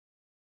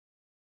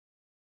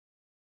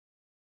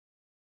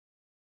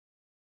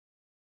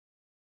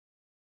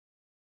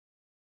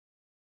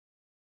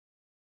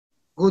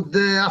Good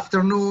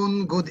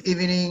afternoon, good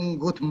evening,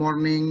 good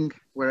morning,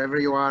 wherever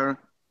you are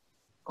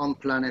on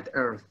planet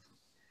Earth.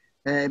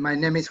 My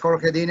name is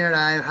Jorge Diner.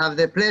 I have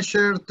the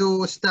pleasure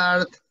to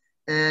start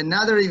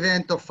another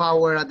event of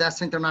our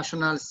Hadassah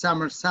International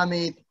Summer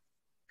Summit,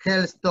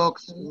 Health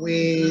Talks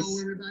with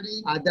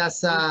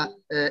Hadassah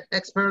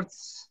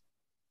experts.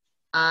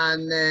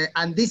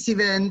 And this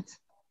event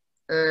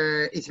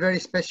is very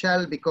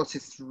special because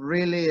it's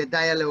really a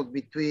dialogue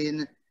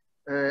between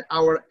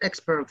our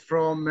expert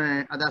from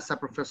Hadassah,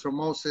 Professor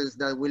Moses,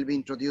 that will be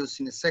introduced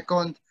in a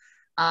second,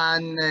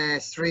 and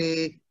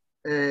three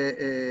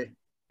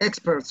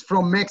experts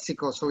from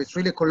Mexico. So it's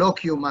really a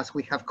colloquium, as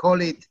we have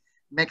called it.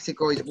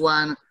 Mexico is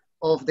one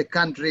of the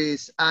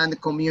countries and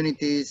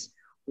communities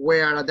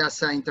where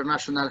Hadassah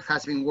International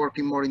has been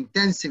working more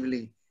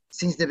intensively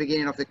since the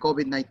beginning of the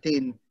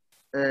COVID-19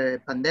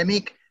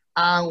 pandemic.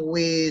 And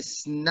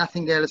with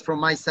nothing else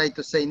from my side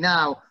to say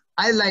now,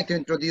 I'd like to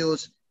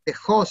introduce the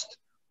host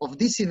of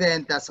this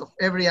event, as of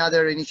every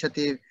other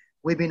initiative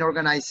we've been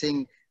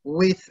organizing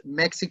with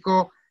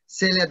Mexico,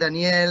 Celia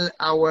Daniel,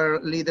 our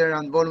leader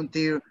and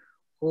volunteer,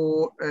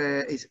 who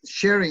is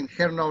sharing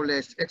her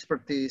knowledge,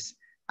 expertise,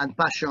 and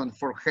passion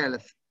for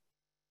health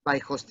by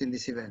hosting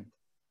this event.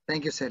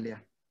 Thank you,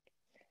 Celia.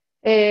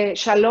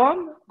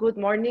 Shalom, good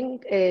morning,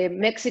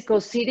 Mexico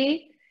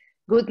City.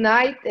 Good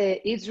night,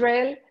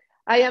 Israel.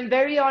 I am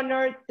very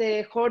honored,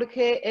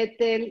 Jorge,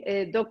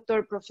 Ethel,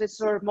 Dr.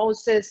 Professor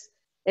Moses,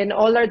 and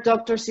all our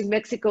doctors in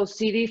Mexico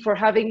City for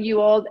having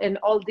you all and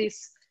all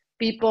these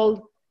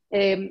people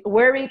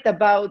worried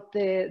about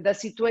the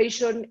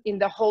situation in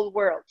the whole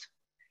world.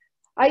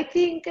 I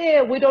think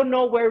we don't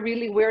know where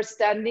really we're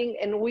standing,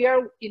 and we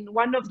are in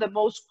one of the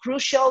most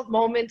crucial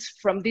moments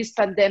from this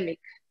pandemic.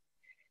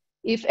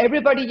 If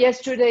everybody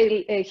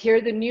yesterday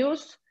heard the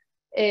news,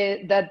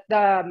 that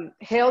the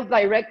health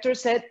director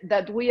said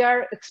that we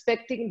are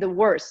expecting the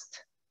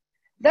worst.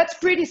 That's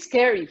pretty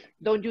scary,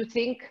 don't you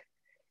think?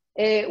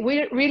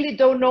 We really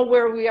don't know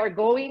where we are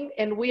going,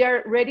 and we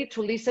are ready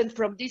to listen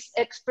from these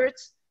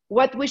experts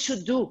what we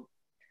should do.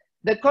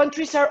 The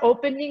countries are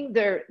opening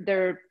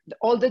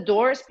all the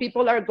doors,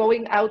 people are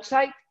going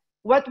outside.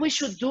 What we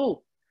should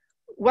do,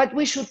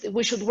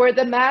 we should wear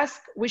the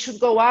mask, we should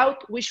go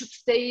out, we should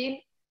stay in.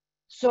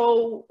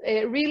 So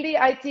really,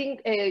 I think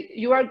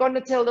you are going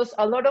to tell us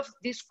a lot of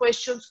these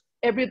questions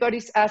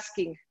everybody's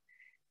asking.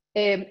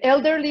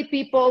 Elderly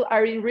people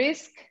are in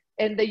risk,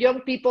 and the young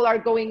people are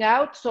going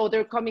out, so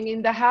they're coming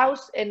in the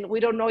house, and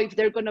we don't know if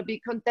they're going to be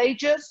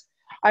contagious.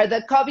 Are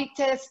the COVID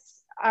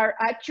tests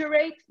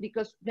accurate?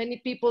 Because many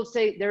people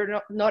say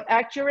they're not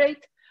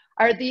accurate.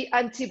 Are the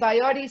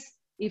antibiotics,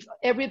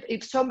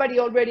 if somebody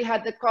already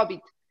had the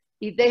COVID,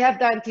 if they have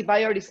the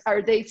antibiotics,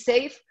 are they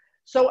safe?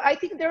 So I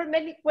think there are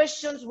many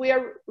questions. We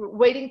are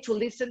waiting to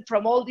listen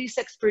from all this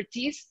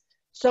expertise.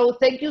 So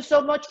thank you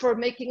so much for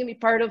making me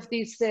part of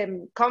this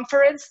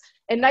conference.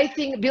 And I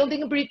think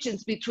building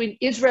bridges between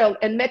Israel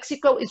and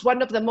Mexico is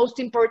one of the most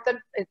important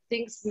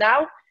things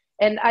now.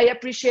 And I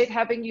appreciate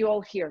having you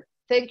all here.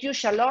 Thank you.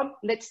 Shalom.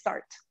 Let's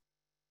start.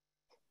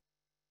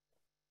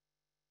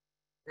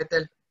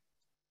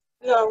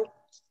 Hello.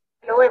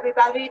 Hello,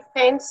 everybody.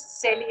 Thanks,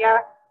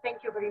 Celia.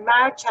 Thank you very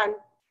much, and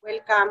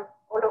welcome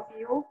all of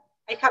you.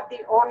 I have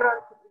the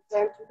honor to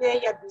present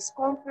today at this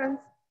conference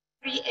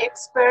three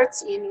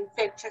experts in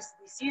infectious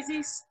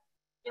diseases.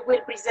 They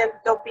will present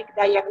topic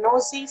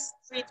diagnosis,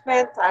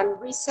 treatment, and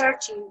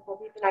research in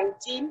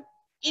COVID-19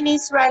 in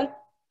Israel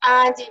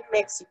and in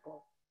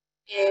Mexico.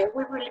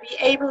 We will be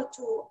able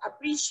to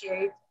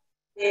appreciate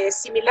the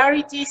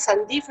similarities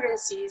and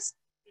differences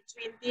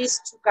between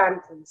these two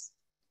countries.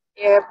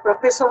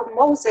 Professor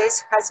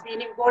Moses has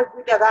been involved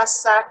with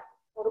Hadassah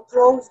for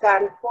close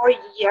than 4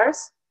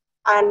 years,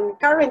 and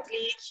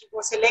currently he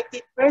was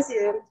elected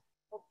president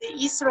of the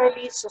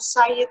Israeli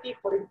Society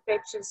for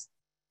Infectious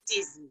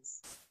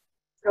Diseases.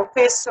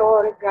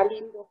 Professor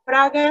Galindo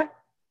Fraga,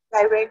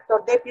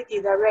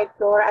 Deputy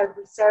Director and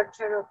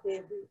Researcher of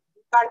the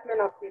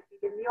Department of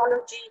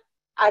Epidemiology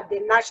at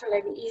the National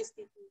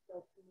Institute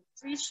of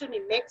Nutrition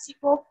in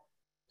Mexico.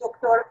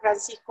 Dr.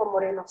 Francisco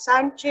Moreno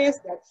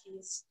Sánchez, that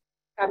he's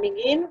coming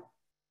in,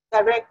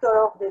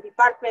 Director of the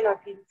Department of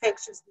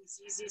Infectious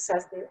Diseases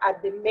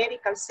at the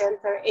Medical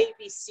Center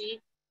ABC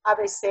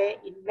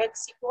in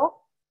Mexico.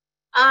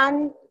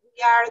 And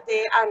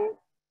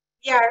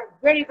we are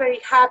very, very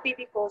happy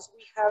because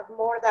we have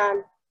more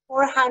than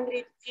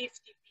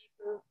 450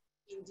 people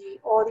in the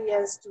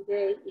audience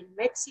today in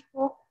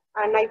Mexico.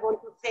 And I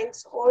want to thank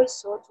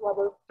also to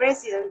our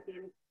president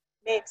in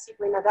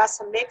Mexico, in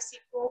Hadassah,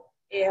 Mexico,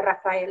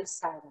 Rafael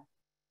Sada.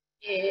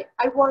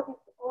 I want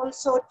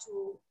also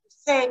to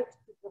thank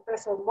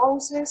Professor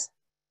Moses,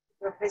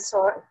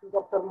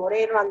 Dr.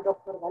 Moreno, and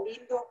Dr.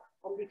 Galindo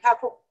on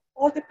behalf of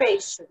all the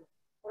patients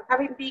for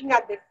having been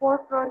at the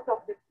forefront of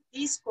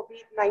this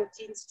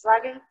COVID-19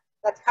 struggle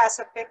that has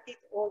affected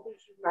all the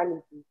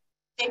humanity.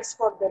 Thanks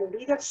for their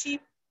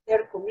leadership,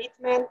 their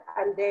commitment,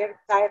 and their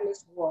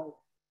tireless work.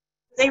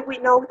 Today we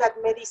know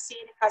that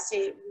medicine has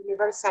a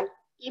universal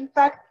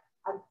impact,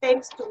 and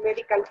thanks to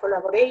medical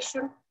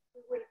collaboration,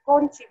 we will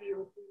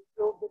contribute to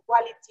improve the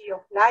quality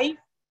of life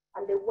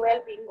and the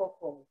well-being of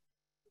all.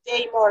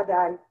 Today, more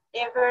than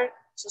ever,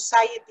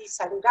 societies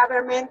and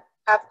government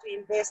have to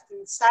invest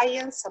in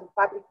science and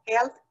public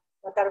health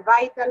that are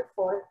vital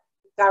for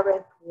the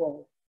current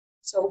world.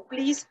 So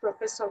please,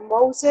 Professor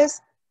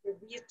Moses, the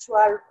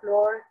virtual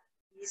floor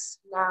is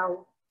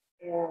now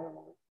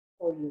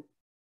for you.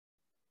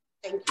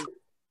 Thank you.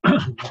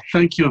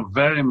 Thank you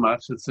very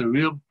much. It's a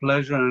real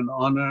pleasure and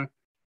honor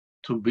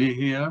to be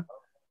here.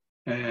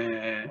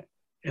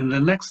 In the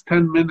next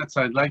 10 minutes,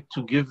 I'd like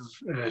to give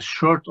a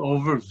short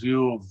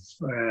overview of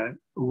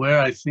where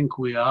I think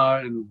we are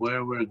and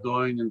where we're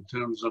going in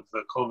terms of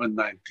the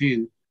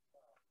COVID-19.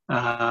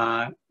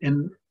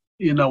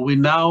 We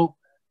now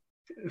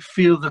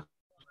feel that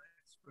we're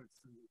experts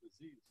in the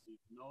disease.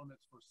 We've known it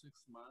for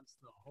 6 months.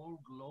 The whole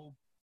globe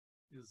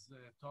is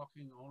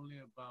talking only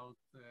about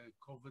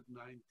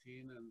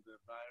COVID-19 and the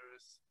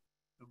virus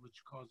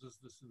which causes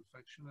this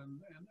infection.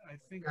 And I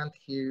think can't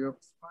hear you.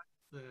 Despite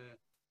the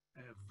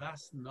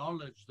vast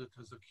knowledge that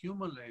has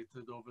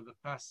accumulated over the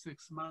past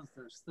 6 months,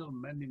 there's still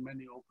many,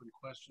 many open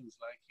questions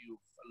like you've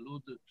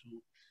alluded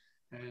to.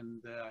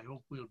 And I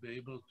hope we'll be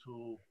able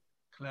to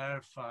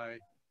clarify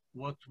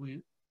what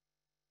we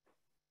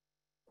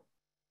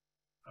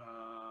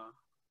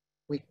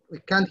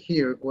can't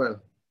hear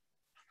well.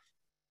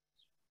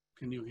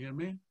 Can you hear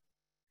me?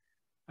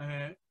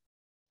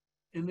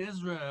 In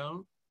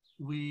Israel,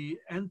 we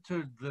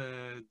entered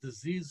the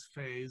disease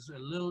phase a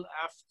little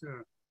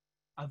after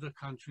other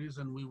countries,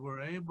 and we were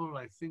able,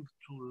 I think,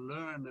 to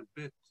learn a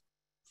bit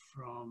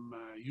from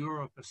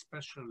Europe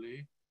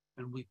especially,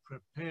 and we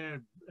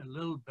prepared a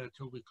little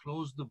better. We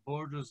closed the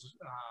borders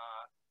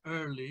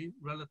early,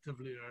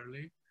 relatively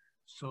early,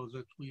 so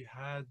that we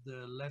had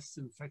less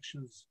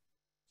infections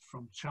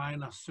from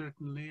China,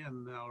 certainly,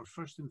 and our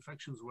first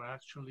infections were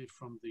actually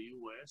from the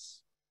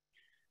US.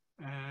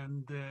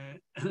 And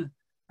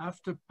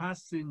after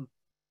passing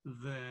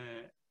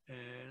the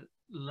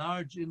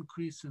large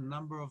increase in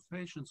number of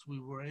patients, we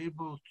were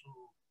able to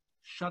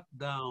shut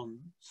down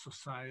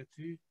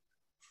society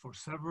for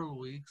several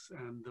weeks,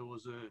 and there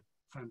was a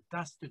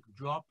fantastic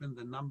drop in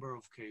the number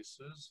of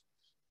cases.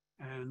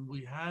 And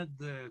we had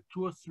 2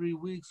 or 3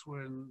 weeks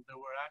when there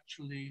were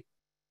actually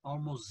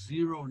almost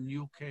 0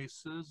 new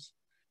cases,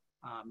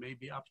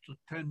 maybe up to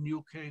 10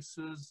 new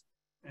cases,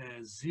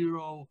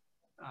 0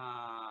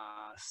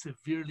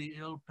 severely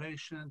ill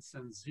patients,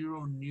 and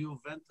 0 new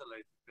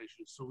ventilated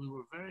patients. So we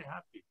were very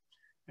happy.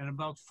 And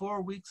about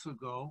 4 weeks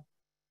ago,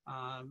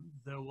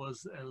 there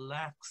was a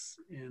lapse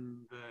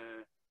in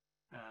the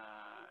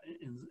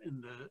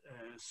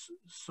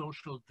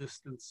social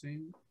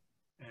distancing.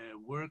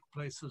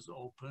 Workplaces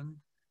opened,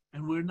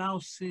 and we're now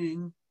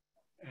seeing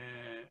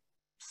a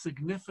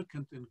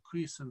significant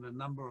increase in the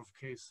number of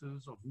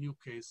cases, of new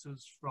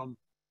cases, from,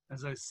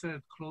 as I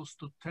said, close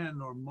to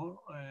 10 or more,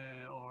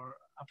 or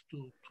up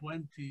to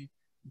 20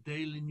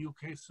 daily new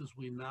cases.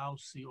 We now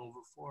see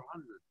over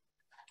 400.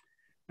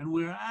 And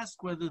we're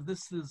asked whether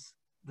this is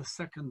the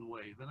second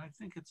wave, and I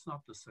think it's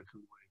not the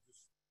second wave.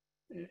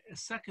 A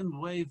second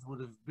wave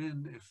would have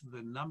been if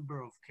the number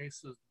of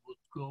cases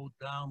would go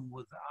down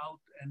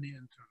without any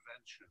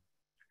intervention.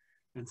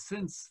 And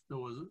since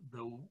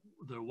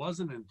there was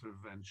an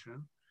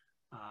intervention,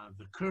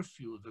 the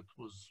curfew that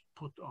was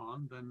put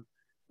on, then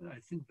I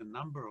think the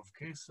number of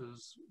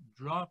cases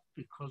dropped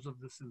because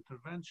of this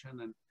intervention,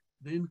 and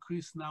the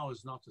increase now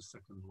is not a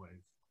second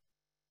wave.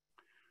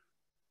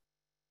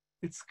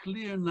 It's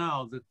clear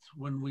now that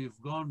when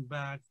we've gone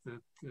back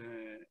that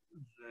the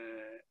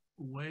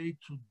way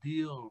to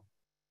deal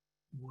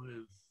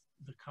with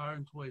the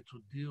current way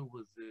to deal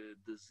with the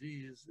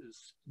disease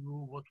is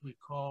through what we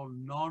call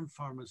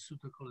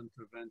non-pharmaceutical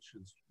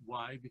interventions.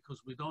 Why?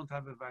 Because we don't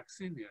have a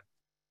vaccine yet,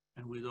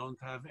 and we don't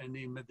have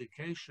any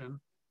medication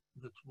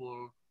that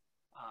will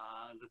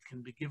that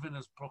can be given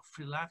as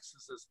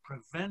prophylaxis, as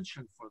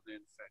prevention for the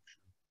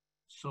infection.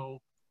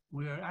 So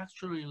we are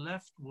actually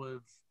left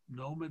with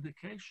no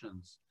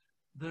medications.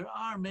 There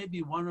are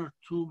maybe 1 or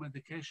 2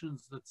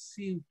 medications that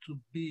seem to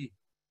be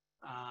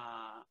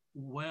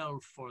well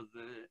for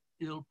the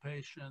ill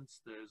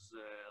patients. There's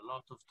a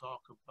lot of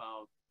talk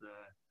about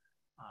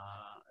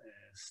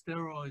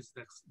steroids,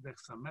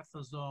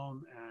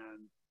 dexamethasone,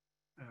 and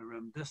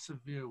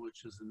remdesivir,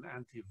 which is an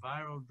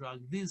antiviral drug.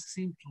 These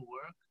seem to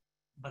work,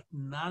 but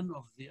none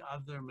of the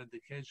other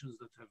medications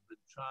that have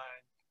been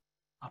tried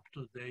up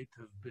to date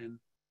have been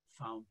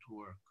found to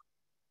work.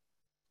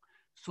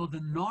 So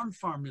the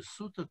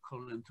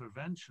non-pharmaceutical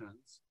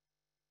interventions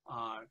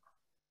are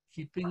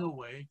keeping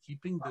away,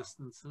 keeping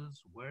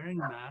distances, wearing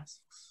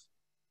masks,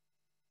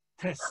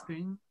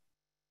 testing.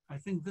 I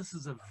think this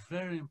is a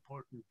very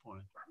important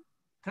point.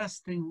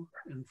 Testing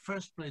in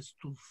first place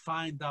to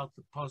find out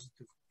the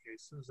positive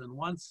cases, and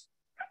once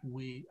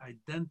we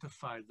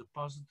identify the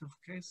positive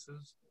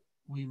cases,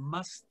 we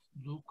must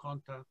do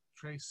contact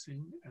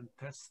tracing and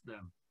test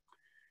them.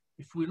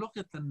 If we look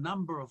at the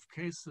number of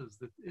cases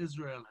that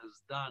Israel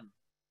has done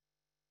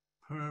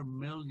per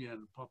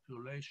million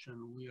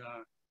population, we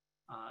are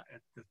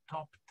at the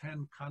top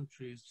 10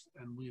 countries,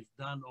 and we've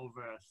done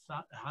over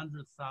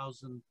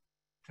 100,000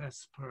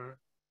 tests per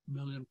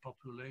million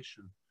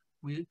population.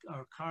 We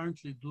are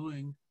currently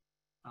doing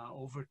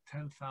over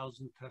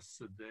 10,000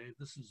 tests a day.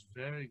 This is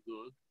very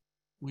good.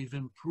 We've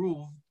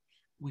improved.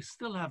 We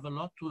still have a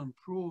lot to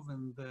improve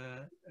in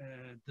the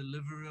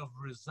delivery of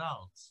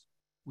results.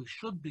 We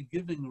should be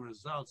giving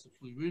results if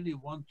we really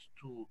want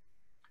to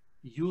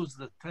use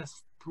the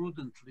test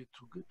prudently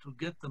to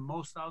get the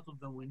most out of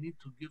them. We need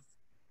to give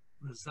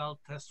result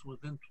tests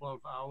within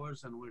 12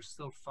 hours, and we're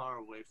still far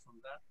away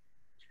from that.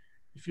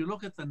 If you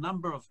look at the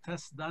number of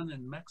tests done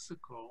in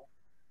Mexico,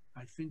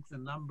 I think the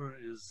number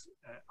is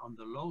on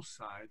the low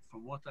side.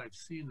 From what I've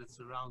seen, it's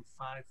around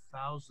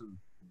 5,000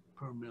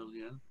 per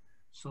million.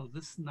 So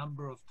this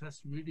number of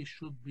tests really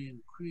should be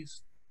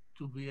increased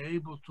to be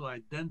able to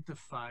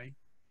identify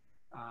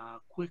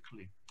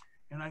quickly.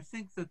 And I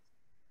think that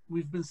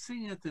we've been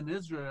seeing it in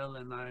Israel,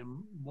 and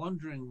I'm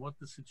wondering what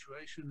the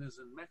situation is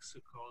in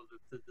Mexico,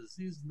 that the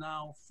disease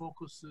now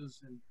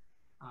focuses in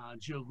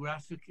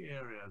geographic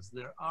areas.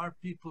 There are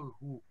people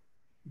who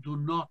do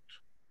not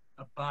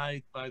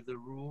abide by the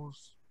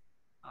rules.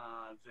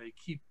 They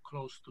keep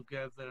close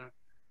together.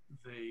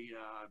 They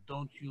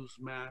don't use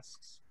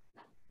masks.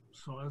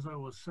 So as I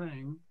was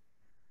saying,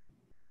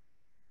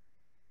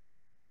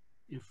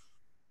 if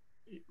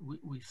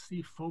we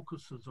see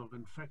focuses of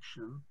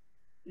infection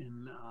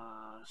in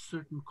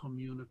certain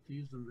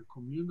communities, and the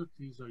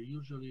communities are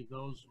usually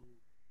those who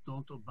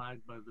don't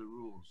abide by the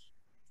rules.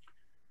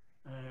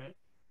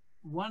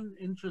 One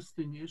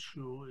interesting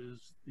issue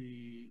is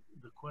the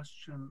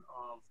question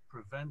of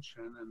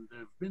prevention, and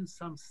there have been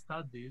some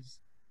studies,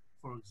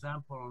 for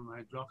example, on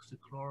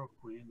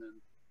hydroxychloroquine,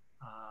 and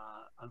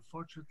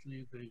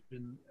unfortunately they've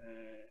been,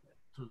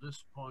 to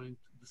this point,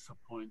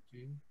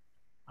 disappointing.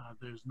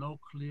 There's no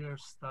clear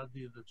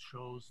study that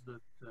shows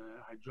that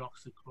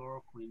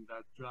hydroxychloroquine,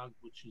 that drug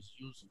which is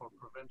used for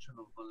prevention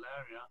of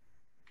malaria,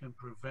 can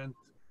prevent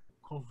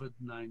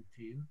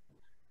COVID-19.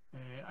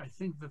 I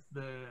think that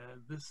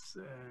this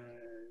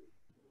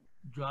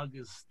drug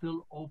is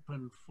still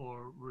open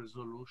for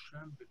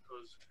resolution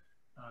because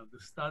the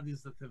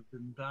studies that have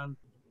been done,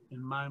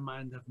 in my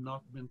mind, have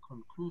not been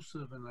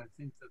conclusive, and I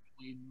think that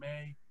we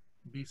may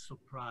be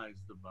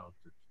surprised about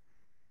it.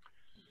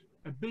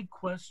 A big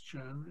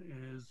question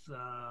is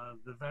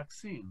the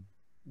vaccine.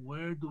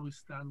 Where do we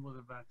stand with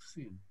the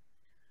vaccine?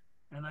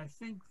 And I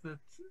think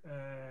that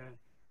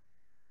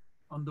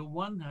on the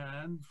one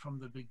hand, from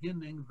the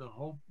beginning, the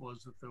hope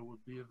was that there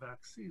would be a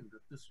vaccine,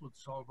 that this would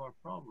solve our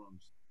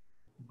problems.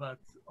 But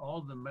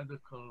all the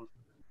medical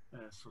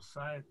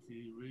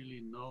society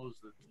really knows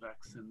that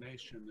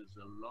vaccination is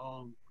a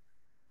long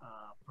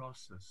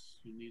process.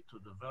 You need to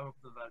develop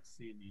the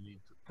vaccine, you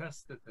need to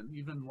test it, and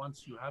even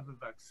once you have a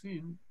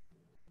vaccine,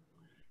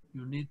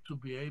 you need to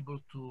be able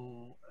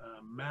to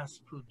mass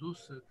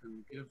produce it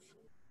and give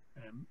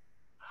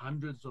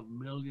hundreds of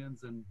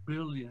millions and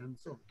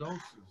billions of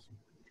doses.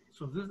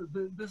 So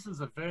this is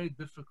a very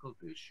difficult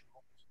issue.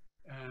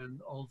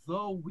 And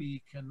although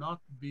we cannot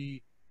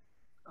be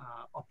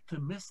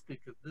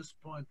optimistic at this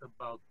point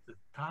about the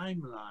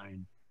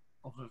timeline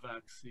of a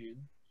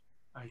vaccine,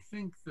 I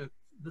think that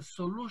the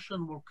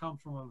solution will come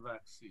from a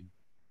vaccine.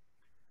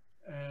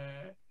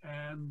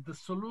 And the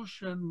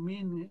solution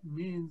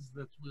means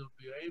that we'll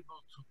be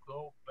able to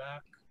go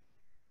back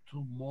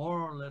to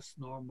more or less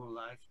normal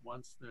life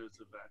once there's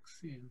a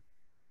vaccine.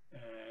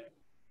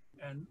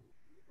 And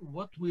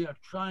what we are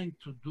trying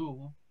to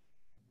do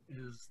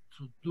is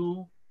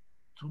to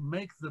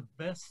make the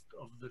best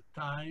of the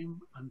time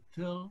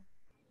until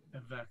a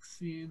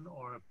vaccine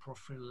or a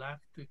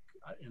prophylactic,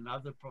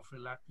 another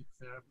prophylactic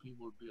therapy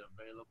will be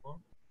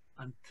available.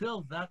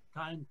 Until that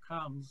time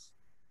comes,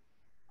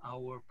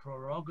 our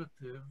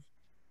prerogative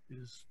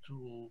is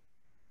to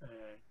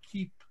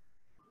keep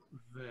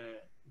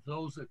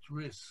those at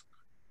risk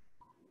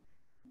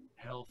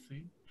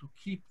healthy, to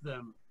keep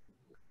them,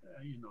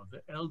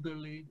 the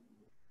elderly,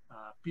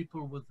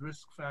 people with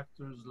risk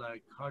factors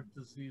like heart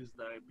disease,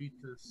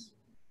 diabetes.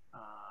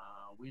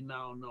 We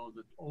now know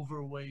that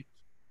overweight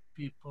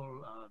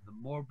people, the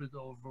morbid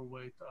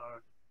overweight,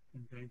 are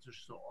in danger.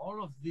 So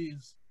all of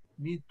these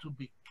need to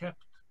be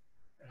kept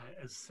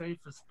as safe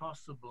as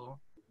possible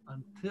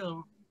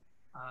until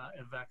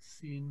a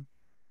vaccine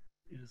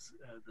is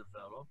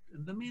developed.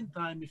 In the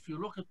meantime, if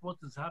you look at what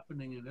is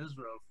happening in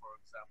Israel, for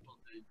example,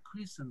 the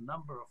increase in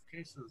number of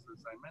cases,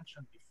 as I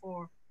mentioned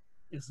before,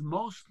 is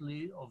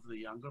mostly of the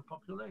younger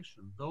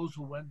population, those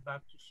who went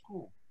back to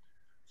school.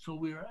 So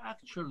we are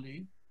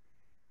actually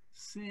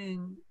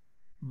seeing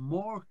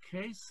more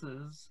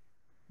cases,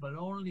 but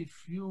only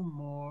few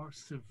more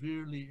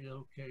severely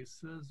ill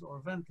cases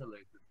or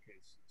ventilated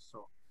cases.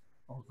 So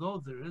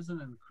although there is an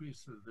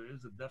increase, there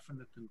is a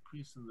definite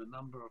increase in the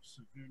number of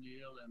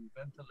severely ill and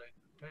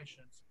ventilated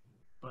patients,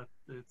 but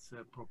it's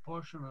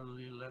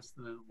proportionally less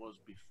than it was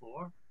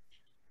before.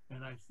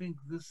 And I think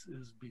this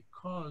is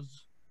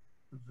because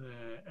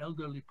the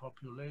elderly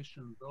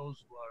population,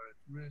 those who are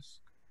at risk,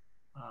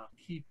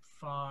 keep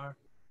far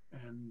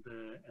and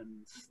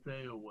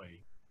stay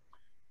away.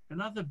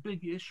 Another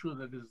big issue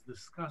that is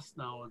discussed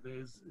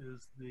nowadays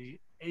is the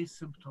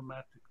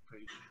asymptomatic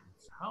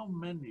patients. How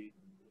many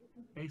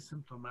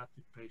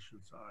asymptomatic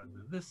patients are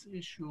there? This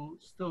issue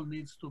still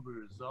needs to be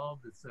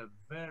resolved. It's a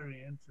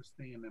very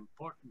interesting and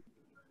important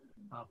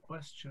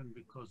question,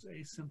 because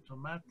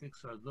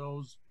asymptomatics are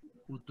those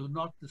who do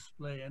not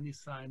display any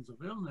signs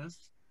of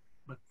illness,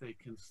 but they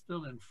can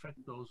still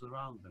infect those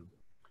around them.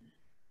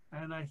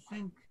 And I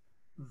think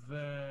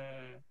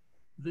the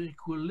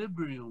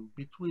equilibrium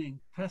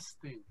between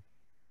testing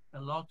a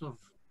lot of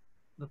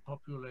the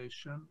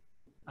population,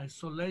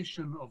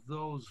 isolation of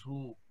those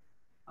who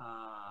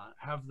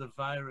have the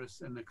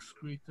virus and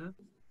excrete it,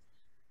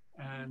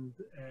 and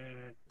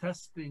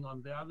testing,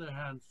 on the other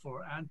hand,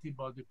 for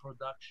antibody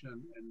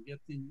production and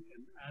getting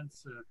an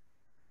answer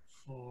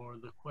for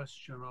the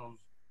question of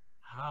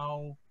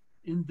how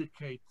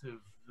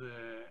indicative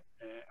the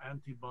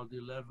antibody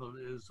level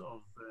is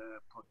of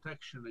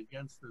protection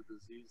against the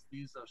disease.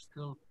 These are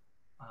still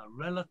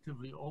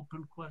relatively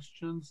open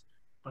questions,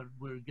 but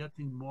we're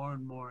getting more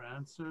and more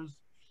answers.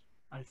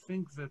 I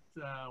think that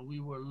we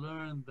will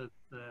learn that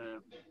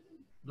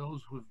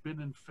those who've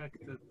been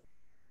infected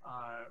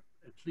are,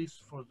 at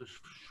least for the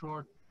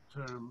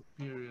short-term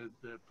period,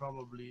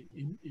 probably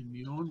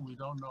immune. We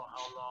don't know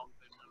how long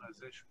the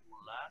immunization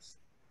will last,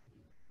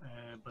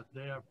 but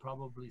they are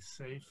probably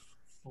safe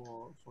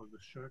for the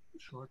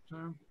short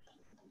term.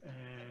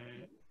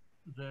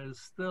 There's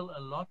still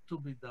a lot to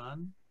be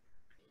done,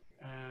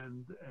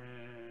 and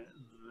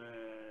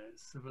the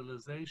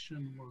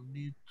civilization will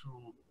need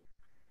to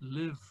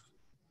live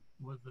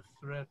with the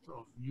threat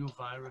of new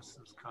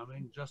viruses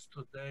coming. Just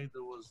today,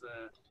 there was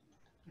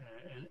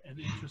an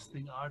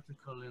interesting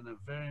article in a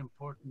very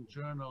important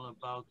journal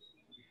about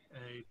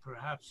a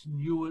perhaps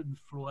new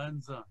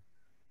influenza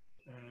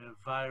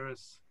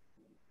virus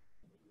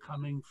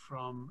coming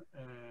from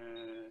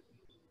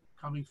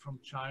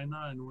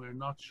China, and we're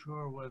not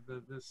sure whether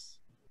this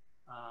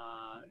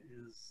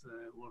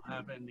will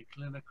have any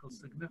clinical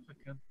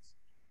significance.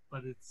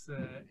 But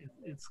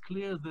it's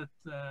clear that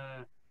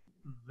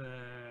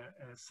the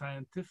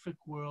scientific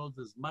world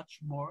is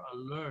much more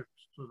alert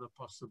to the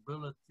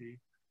possibility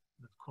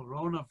that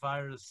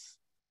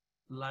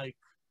coronavirus-like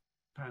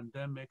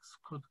pandemics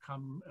could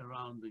come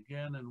around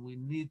again, and we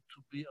need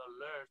to be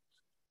alert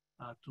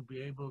to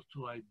be able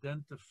to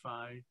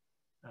identify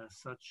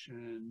such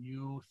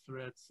new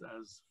threats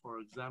as,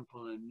 for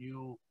example, a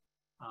new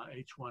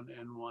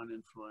H1N1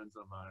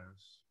 influenza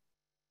virus.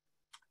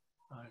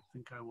 I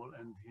think I will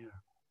end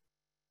here.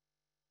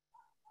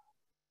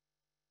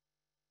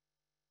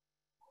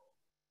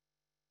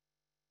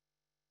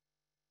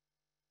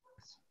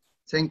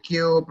 Thank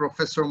you,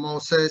 Professor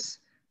Moses.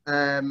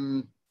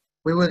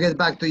 We will get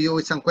back to you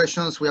with some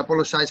questions. We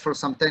apologize for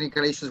some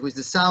technical issues with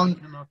the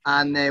sound,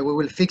 and we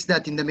will fix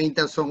that in the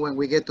meantime. So when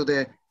we get to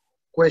the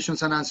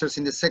questions and answers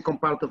in the second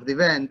part of the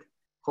event,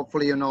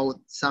 hopefully, you know,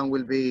 sound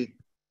will be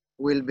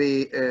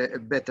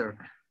better.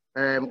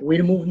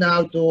 We'll move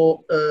now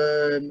to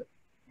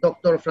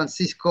Dr.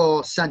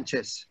 Francisco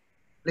Sánchez.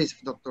 Please,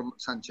 Dr.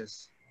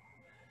 Sánchez.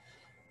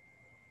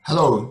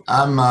 Hello,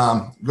 I'm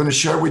going to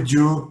share with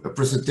you a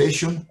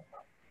presentation.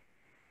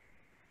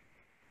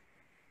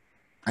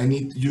 I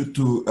need you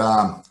to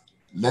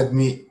let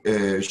me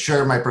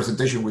share my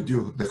presentation with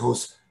you. The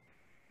host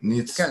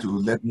needs to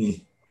let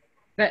me.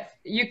 But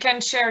you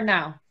can share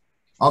now.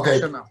 Okay,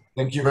 Sure now.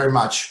 Thank you very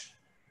much.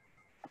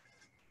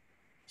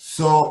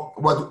 So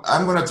what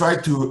I'm going to try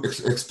to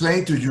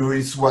explain to you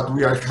is what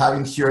we are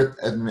having here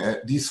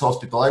at this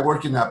hospital. I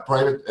work in a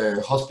private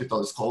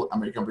hospital. It's called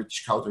American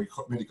British Country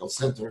Medical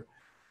Center.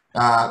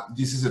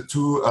 This is a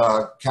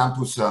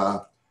two-campus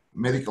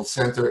medical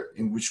center,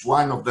 in which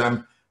one of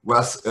them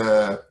was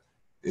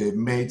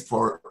made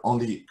for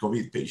only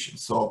COVID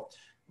patients. So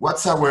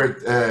what's our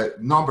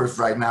numbers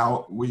right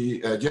now?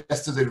 We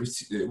yesterday,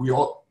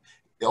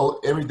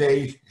 every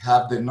day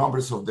have the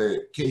numbers of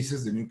the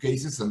cases, the new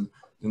cases, and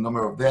the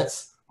number of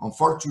deaths.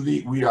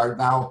 Unfortunately, we are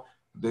now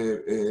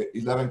the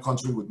 11th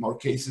country with more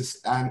cases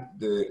and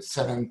the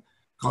 7th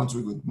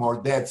country with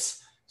more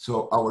deaths.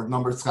 So our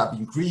numbers have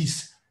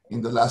increased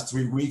in the last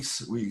 3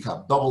 weeks. We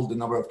have doubled the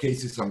number of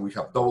cases and we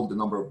have doubled the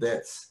number of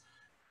deaths.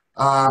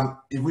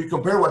 If we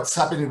compare what's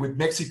happening with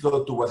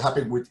Mexico to what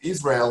happened with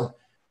Israel,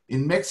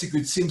 in Mexico,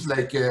 it seems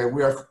like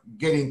we are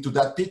getting to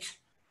that peak.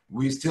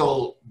 We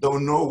still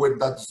don't know when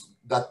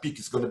that peak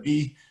is going to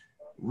be.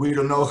 We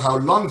don't know how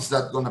long is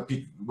that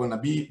going to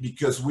be,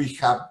 because we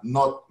have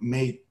not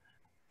made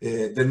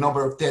the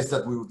number of tests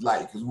that we would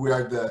like. We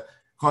are the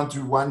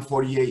country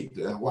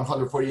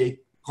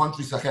 148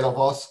 countries ahead of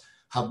us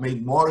have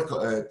made more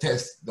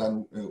tests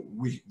than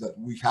we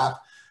have.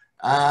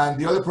 And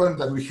the other problem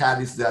that we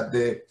had is that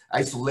the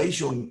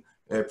isolation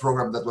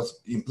program that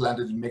was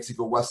implanted in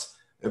Mexico was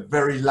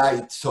very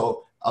light.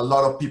 So a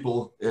lot of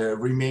people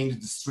remained in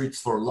the streets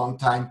for a long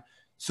time.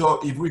 So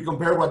if we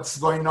compare what's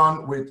going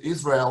on with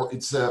Israel,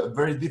 it's a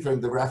very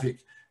different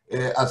graphic.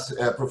 As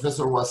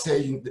Professor was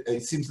saying,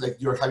 it seems like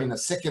you're having a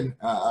second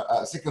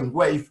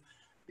wave.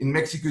 in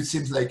Mexico, it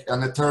seems like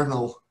an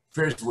eternal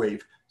first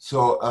wave.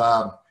 So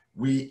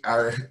we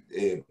are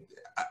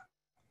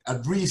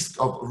at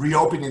risk of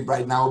reopening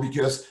right now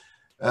because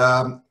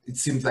it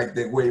seems like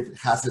the wave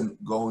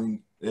hasn't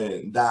going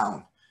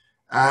down.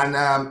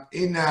 And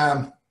in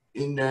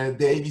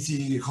the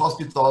ABC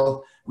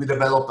hospital, we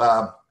developed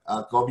a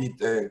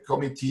COVID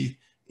committee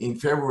in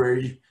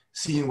February,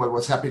 seeing what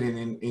was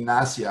happening in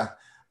Asia.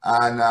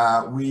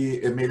 And we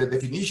made a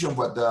definition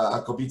what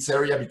the COVID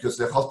area, because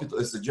the hospital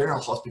is the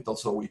general hospital,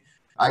 so we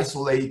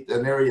isolate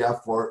an area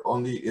for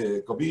only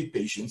COVID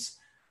patients.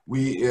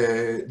 We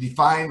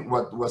define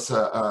what was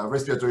a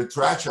respiratory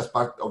tract as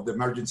part of the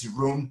emergency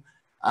room,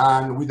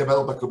 and we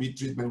developed a COVID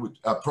treatment with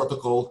a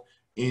protocol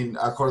in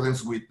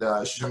accordance with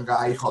the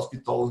Shanghai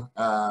hospital,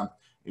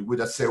 with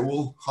the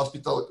Seoul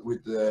hospital,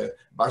 with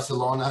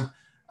Barcelona,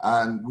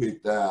 and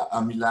with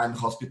a Milan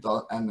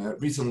hospital. And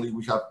recently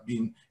we have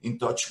been in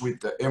touch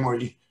with the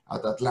Emory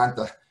at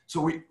Atlanta.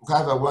 So we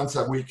have a once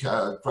a week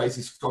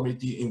crisis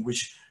committee in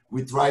which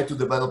we try to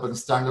develop a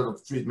standard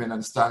of treatment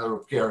and standard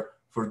of care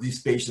for these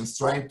patients,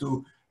 trying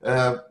to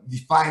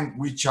define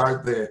which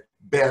are the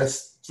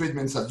best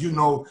treatments. As you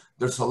know,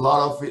 there's a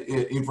lot of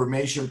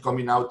information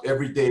coming out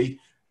every day.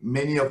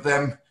 Many of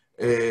them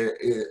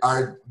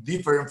are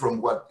different from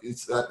what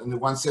is in the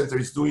one center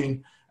is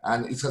doing,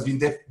 and it has been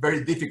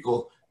very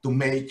difficult to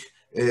make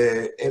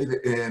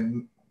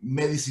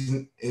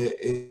medicine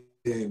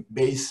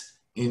based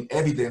in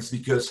evidence,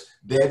 because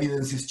the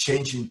evidence is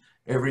changing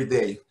every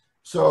day.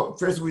 So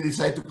first we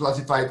decided to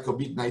classify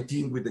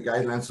COVID-19 with the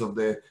guidelines of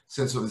the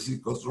Centers for Disease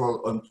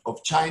Control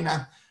of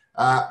China.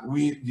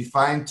 We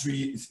defined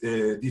three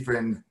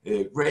different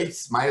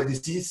grades: mild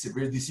disease,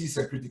 severe disease,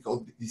 and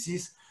critical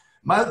disease.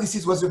 Mild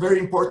disease was very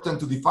important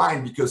to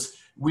define because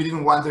we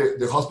didn't want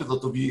the hospital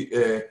to be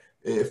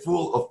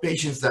full of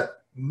patients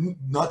that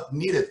not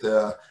needed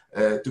to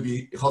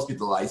be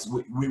hospitalized.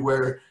 We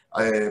were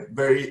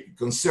very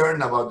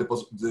concerned about the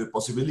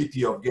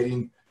possibility of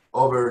getting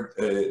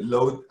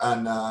overload,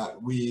 and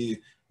we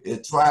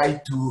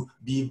try to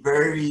be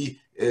very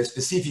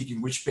specific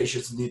in which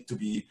patients need to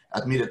be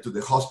admitted to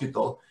the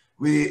hospital.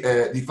 We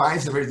define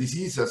severe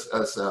disease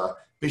as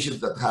patients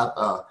that have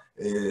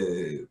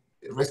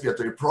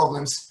respiratory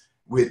problems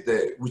with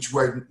which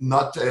were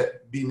not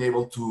being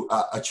able to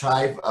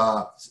achieve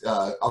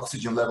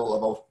oxygen level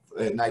above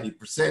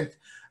 90%.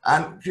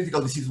 And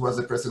critical disease was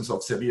the presence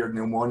of severe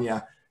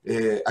pneumonia,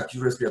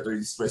 acute respiratory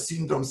distress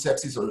syndrome,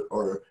 sepsis,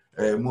 or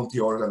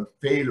multi-organ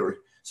failure.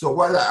 So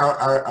what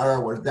are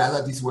our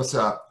data? This was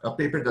a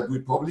paper that we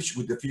published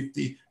with the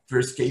 50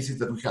 first cases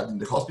that we had in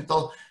the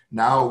hospital.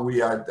 Now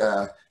we are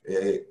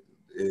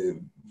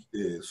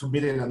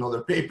submitting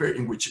another paper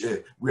in which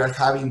we are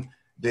having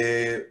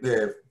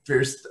the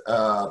first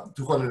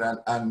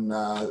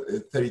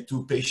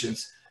 232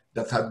 patients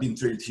that have been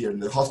treated here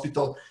in the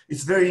hospital.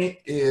 It's very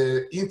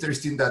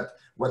interesting that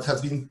what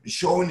has been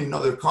shown in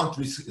other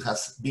countries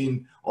has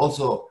been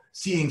also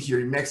seen here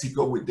in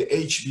Mexico, with the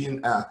age being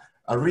a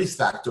risk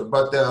factor.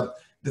 But the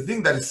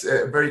thing that is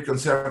very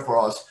concerning for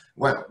us,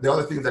 well, the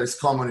other thing that is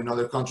common in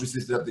other countries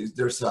is that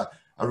there's a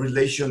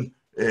relation,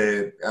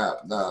 a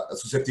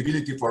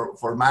susceptibility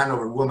for man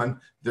over woman.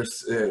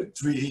 There's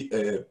 3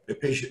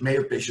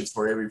 male patients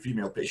for every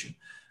female patient.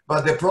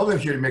 But the problem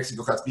here in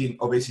Mexico has been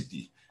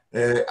obesity.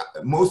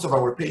 Most of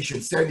our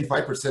patients,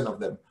 75% of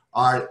them,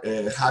 are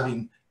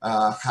having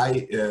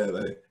high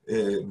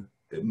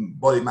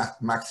body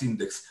mass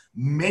index.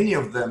 Many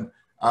of them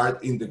are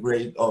in the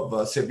grade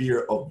of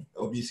severe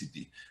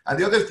obesity. And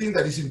the other thing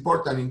that is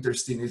important and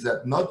interesting is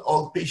that not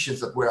all patients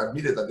that were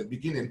admitted at the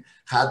beginning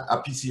had a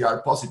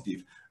PCR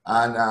positive.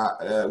 And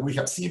we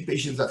have seen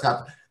patients that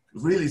have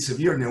really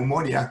severe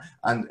pneumonia,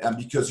 and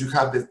because you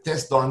have the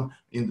test done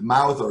in the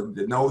mouth or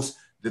the nose,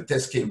 the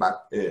test came back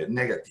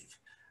negative.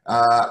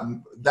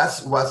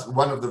 That was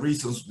one of the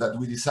reasons that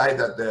we decided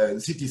that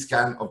the CT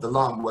scan of the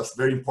lung was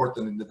very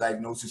important in the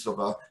diagnosis of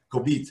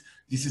COVID.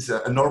 This is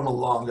a normal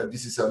lung, and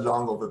this is a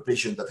lung of a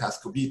patient that has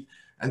COVID.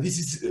 And this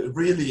is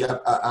really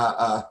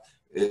a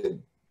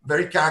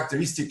very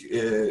characteristic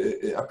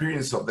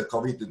appearance of the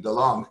COVID in the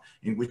lung,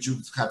 in which you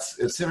have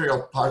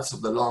several parts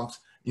of the lungs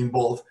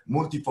involved,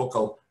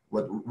 multifocal,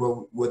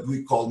 what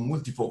we call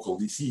multifocal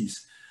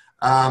disease.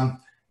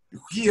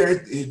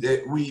 Here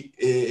we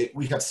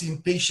have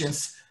seen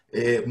patients,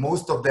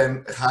 most of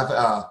them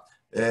have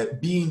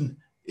been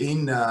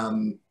in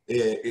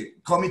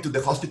coming to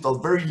the hospital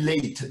very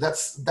late.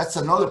 That's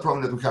another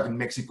problem that we have in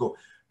Mexico.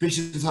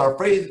 Patients are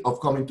afraid of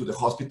coming to the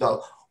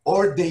hospital,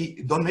 or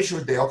they don't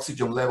measure the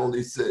oxygen level.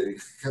 It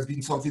has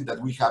been something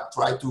that we have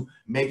tried to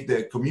make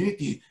the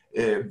community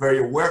very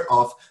aware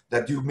of,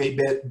 that you may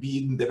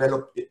be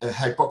develop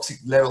hypoxic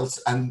levels,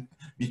 and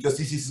because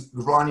this is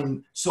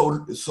running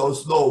so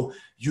slow,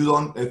 you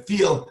don't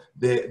feel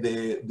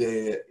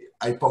the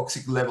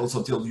hypoxic levels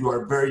until you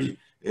are very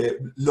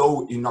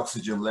low in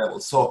oxygen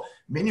levels. So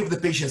many of the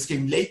patients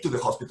came late to the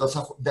hospital.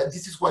 So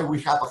this is why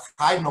we have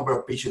a high number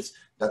of patients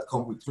that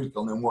come with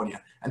critical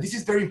pneumonia. And this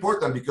is very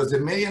important because the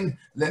median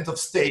length of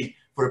stay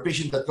for a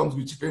patient that comes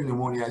with severe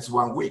pneumonia is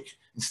 1 week.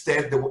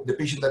 Instead, the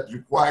patient that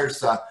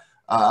requires a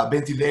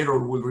ventilator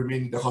will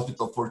remain in the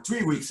hospital for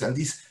 3 weeks, and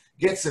this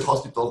gets the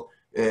hospital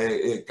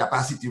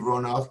capacity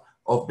run out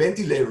of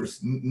ventilators,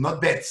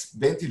 not beds,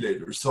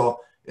 ventilators. So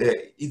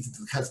it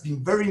has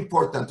been very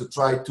important to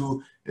try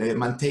to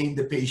maintain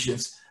the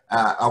patients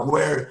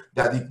aware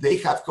that if they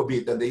have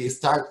COVID and they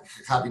start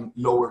having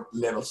lower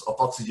levels of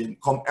oxygen,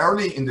 come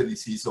early in the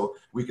disease so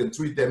we can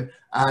treat them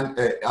and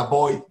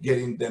avoid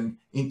getting them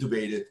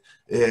intubated.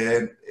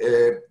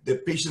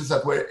 The patients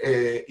that were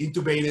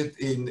intubated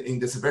in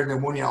the severe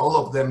pneumonia, all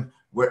of them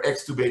were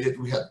extubated.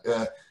 We had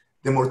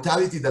the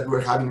mortality that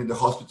we're having in the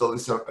hospital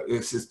is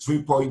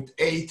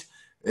 3.8.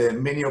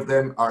 Many of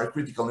them are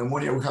critical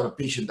pneumonia. We have a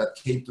patient that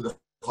came to the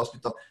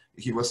hospital.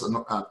 He was an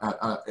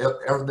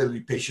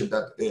elderly patient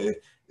that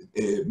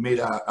made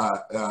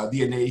a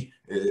DNA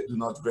do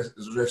not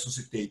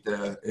resuscitate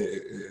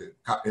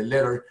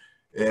letter.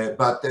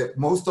 But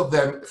most of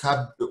them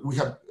we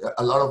have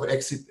a lot of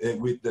exit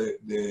with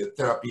the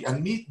therapy.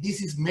 And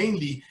this is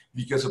mainly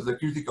because of the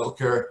critical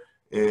care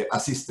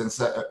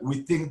assistance.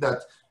 We think that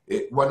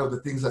one of the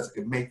things that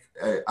make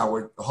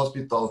our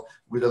hospital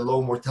with a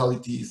low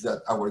mortality is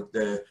that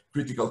the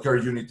critical care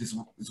unit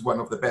is one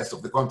of the best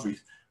of the country,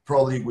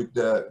 probably with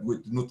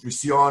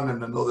Nutrición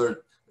and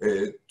another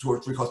 2 or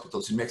 3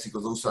 hospitals in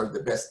Mexico. Those are the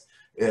best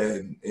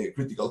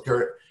critical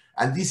care.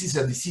 And this is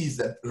a disease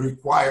that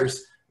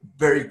requires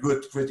very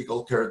good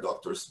critical care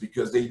doctors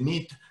because they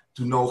need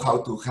to know how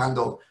to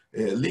handle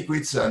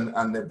liquids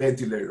and the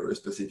ventilator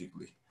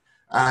specifically.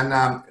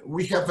 And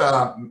we have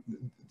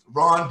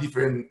run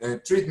different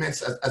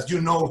treatments. As you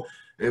know,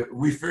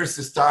 we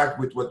first start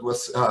with what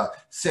was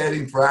said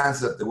in France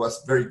that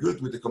was very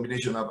good with the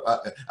combination of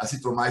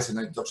azithromycin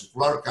and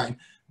hydroxychloroquine.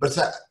 But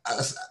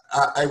as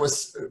I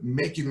was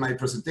making my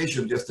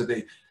presentation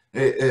yesterday,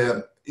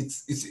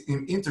 it's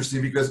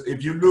interesting because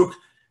if you look,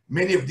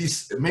 many of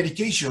these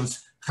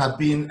medications have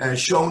been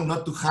shown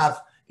not to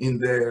have in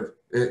the,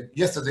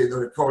 yesterday the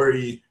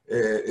recovery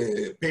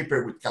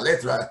paper with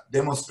Caletra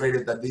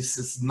demonstrated that this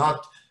is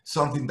not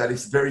something that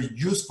is very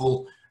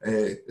useful,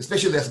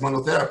 especially as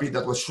monotherapy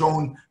that was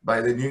shown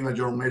by the New England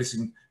Journal of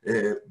Medicine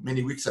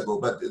many weeks ago.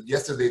 But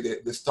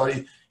yesterday, the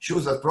study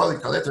shows that probably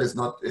Caletra is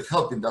not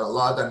helping that a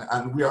lot.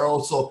 And we are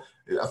also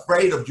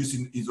afraid of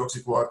using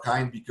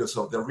hydroxychloroquine because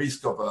of the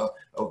risk of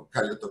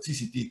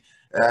cardiotoxicity.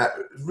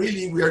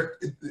 Really, we are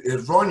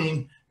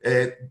running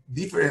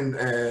different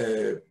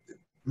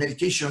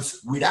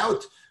medications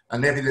without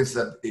an evidence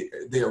that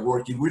they are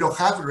working. We don't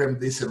have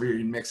remdesivir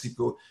in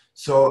Mexico.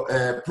 So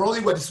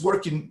probably what is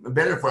working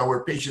better for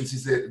our patients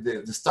is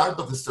the start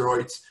of the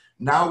steroids.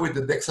 Now with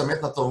the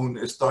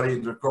dexamethasone study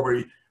in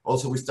recovery,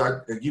 also we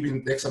start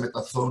giving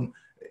dexamethasone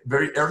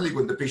very early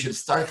when the patients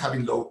start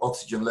having low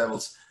oxygen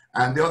levels.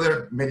 And the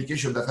other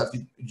medication that has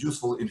been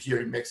useful here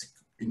in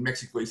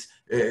Mexico is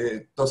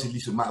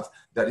tocilizumab,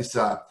 that is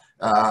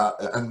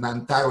an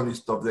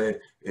antagonist of the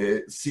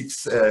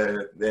 6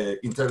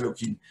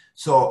 interleukin.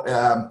 So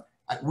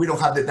we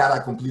don't have the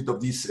data complete of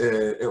this,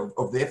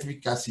 of the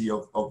efficacy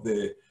of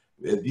the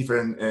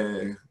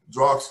different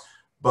drugs,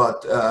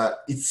 but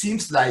it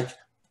seems like,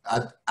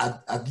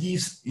 at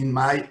least in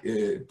my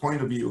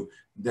point of view,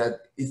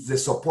 that it's the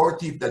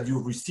supportive that you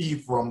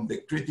receive from the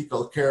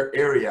critical care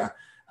area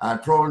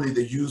and probably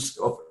the use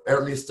of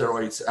early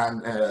steroids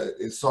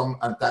and some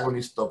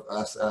antagonist of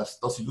as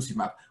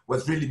tocilizumab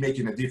was really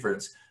making a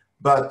difference.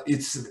 But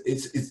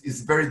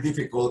it's very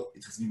difficult.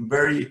 It has been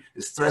very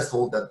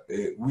stressful that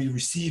we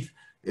receive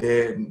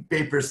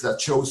papers that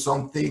show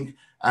something,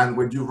 and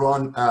when you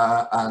run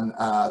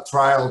a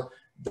trial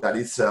that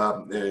is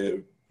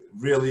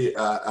really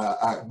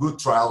a good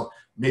trial,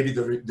 maybe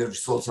the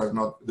results are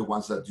not the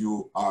ones that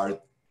you are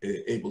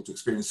able to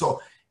experience.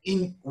 So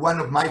in one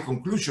of my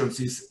conclusions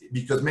is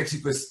because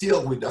Mexico is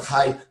still with a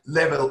high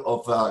level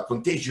of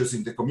contagious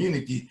in the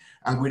community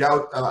and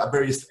without a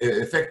very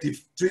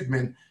effective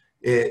treatment,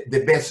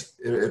 the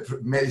best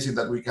medicine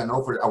that we can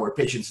offer our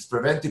patients is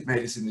preventive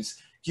medicine, is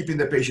keeping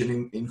the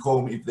patient in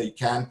home if they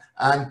can,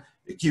 and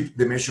keep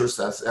the measures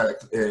as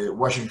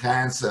washing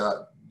hands,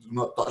 do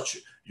not touch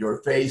your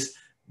face.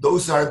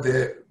 Those are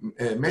the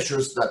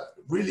measures that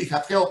really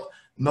have helped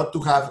not to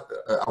have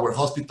our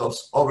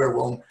hospitals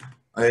overwhelmed.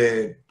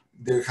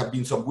 There have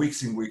been some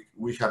weeks in which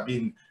we have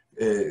been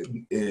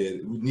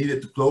we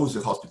needed to close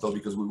the hospital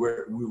because we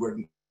were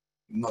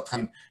not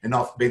having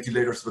enough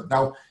ventilators. But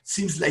now it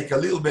seems like a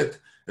little bit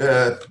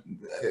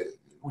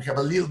we have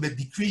a little bit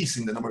decrease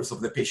in the numbers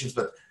of the patients.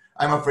 But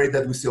I'm afraid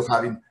that we're still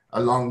having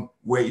a long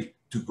way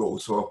to go.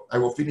 So I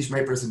will finish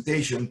my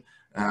presentation,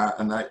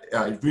 and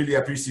I really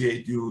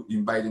appreciate you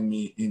inviting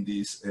me in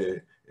this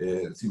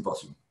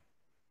symposium.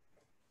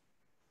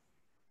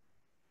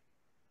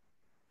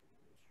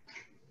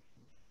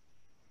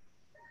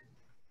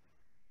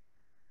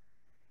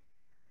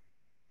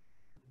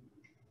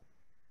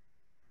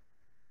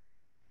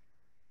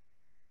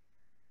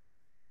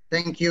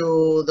 Thank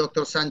you,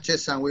 Dr.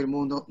 Sánchez, and we'll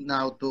move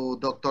now to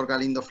Dr.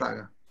 Galindo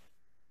Fraga.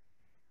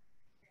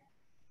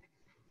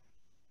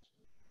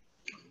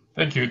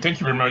 Thank you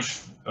very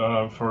much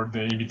for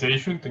the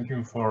invitation. Thank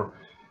you for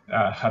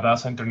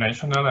Hadassah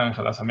International and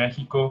Hadassah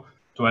Mexico,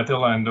 to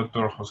Ethel and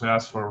Dr.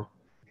 Joseas for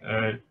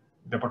the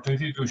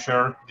opportunity to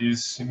share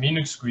these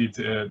minutes with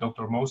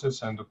Dr.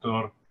 Moses and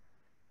Dr.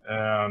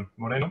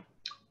 Moreno.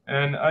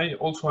 And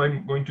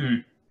I'm going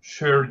to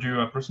share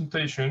you a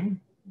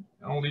presentation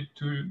only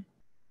to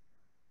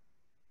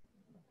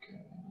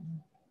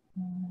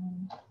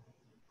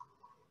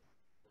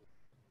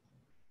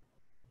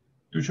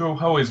show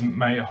how is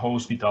my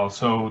hospital.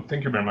 So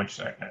thank you very much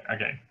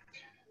again.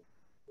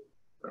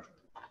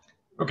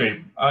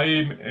 Okay,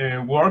 I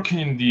work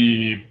in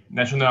the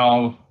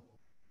National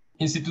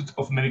Institute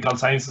of Medical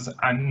Sciences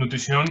and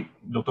Nutrition,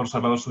 Dr.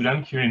 Salvador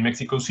Suran, here in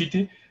Mexico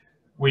City.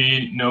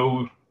 We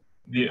know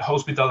the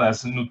hospital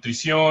as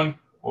Nutrición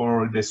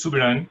or the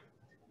Suberan,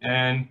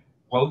 and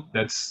well,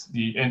 that's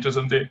the entrance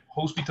of the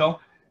hospital.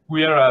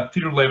 We are a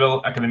third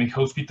level academic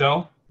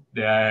hospital.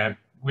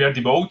 We are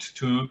devoted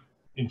to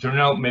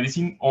internal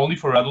medicine only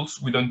for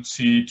adults. We don't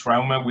see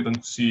trauma, we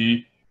don't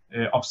see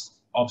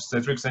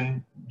obstetrics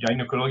and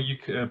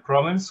gynecologic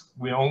problems.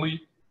 We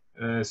only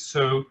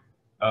saw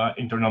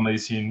internal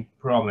medicine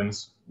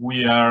problems.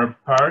 We are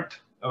part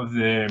of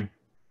the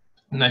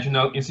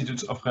National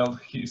Institutes of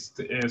Health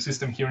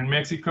system here in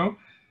Mexico,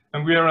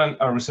 and we are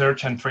a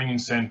research and training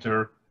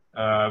center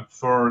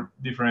for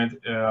different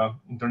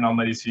internal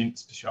medicine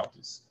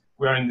specialties.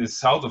 We are in the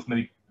south of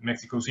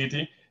Mexico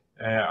City.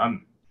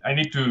 I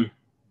need to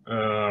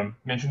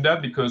mention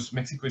that because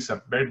Mexico is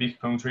a very big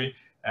country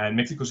and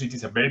Mexico City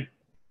is a very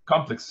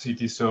complex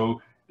city, so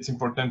it's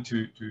important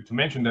to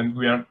mention that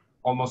we are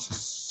almost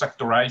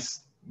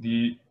sectorized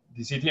the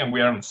city, and we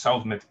are in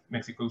South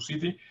Mexico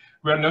City.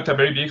 We are not a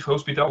very big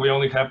hospital. We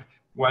only have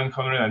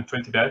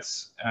 120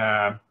 beds,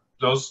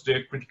 plus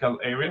the critical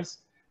areas,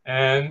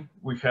 and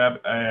we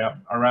have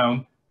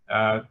around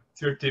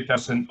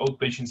 30,000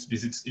 outpatients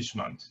visits each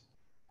month.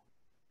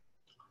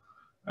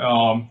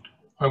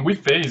 When we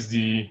face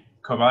the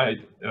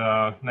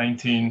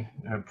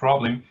COVID-19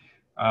 problem,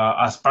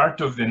 as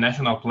part of the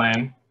national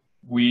plan,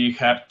 we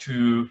have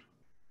to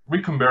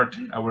reconvert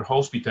our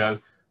hospital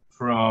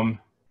from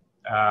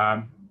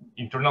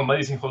internal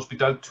medicine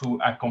hospital to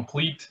a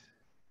complete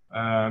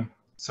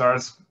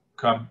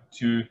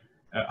SARS-CoV-2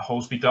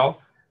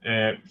 hospital.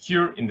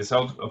 Here in the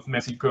south of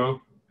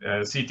Mexico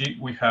City,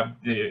 we have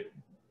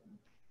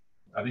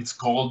it's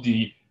called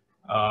the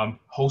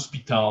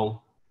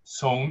hospital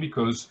zone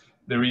because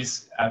there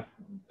is at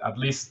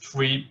least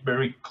 3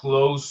 very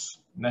close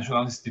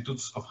National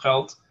Institutes of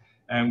Health,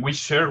 and we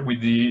share with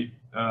the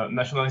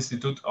National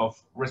Institute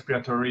of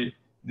Respiratory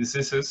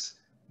Diseases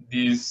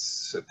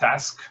this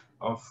task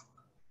of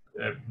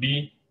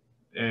be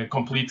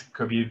complete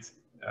COVID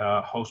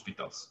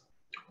hospitals.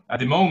 At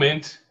the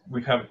moment,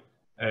 we have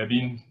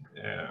been,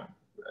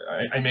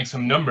 I make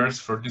some numbers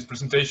for this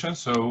presentation,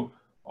 so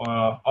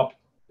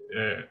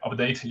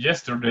update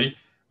yesterday,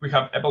 we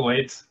have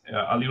evaluated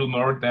a little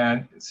more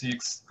than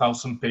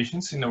 6,000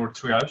 patients in our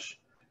triage.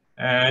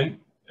 And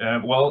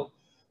well,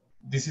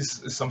 this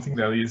is something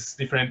that is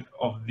different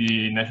of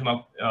the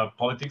national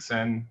politics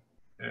and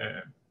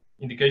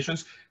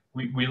indications.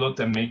 We look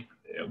and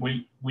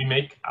we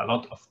make a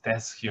lot of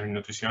tests here in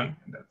nutrition.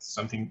 That's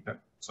something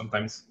that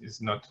sometimes is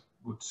not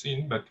good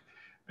seen, but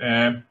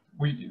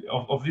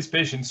of these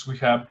patients, we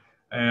have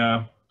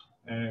a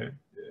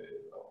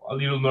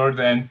little more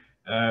than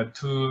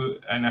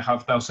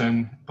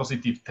 2,500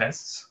 positive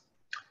tests.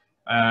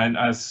 And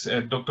as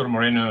Dr.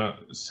 Moreno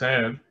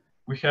said,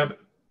 we have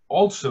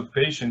also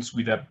patients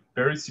with a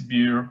very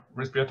severe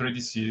respiratory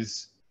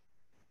disease,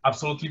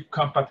 absolutely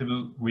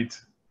compatible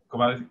with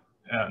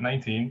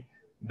COVID-19,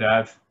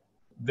 that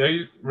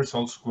their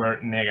results were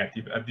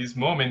negative. At this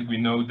moment, we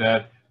know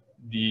that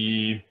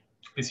the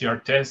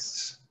PCR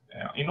tests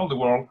in all the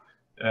world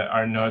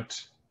are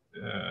not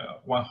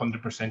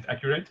 100%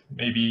 accurate.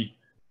 Maybe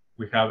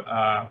we have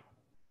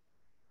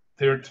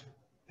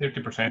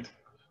 30%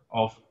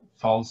 of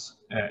false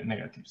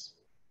negatives.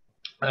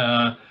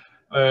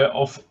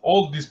 Of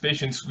all these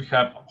patients, we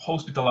have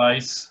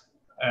hospitalized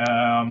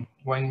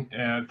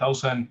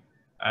 1,300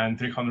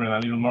 and a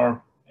little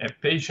more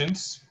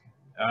patients,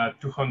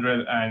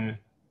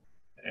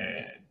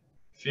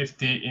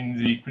 250 in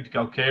the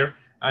critical care,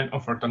 and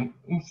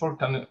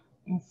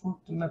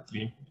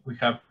unfortunately, we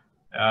have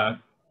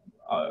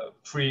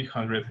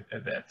 300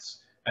 deaths.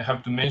 I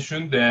have to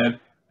mention that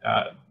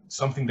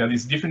something that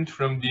is different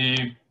from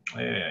the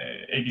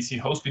ABC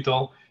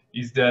hospital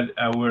is that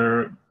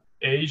the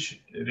age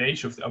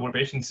of our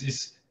patients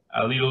is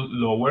a little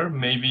lower.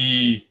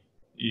 Maybe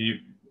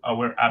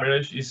our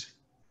average is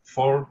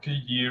 40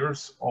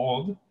 years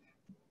old,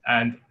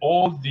 and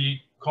all the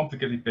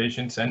complicated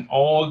patients and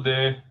all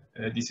the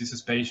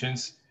diseases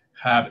patients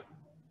have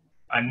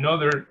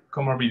another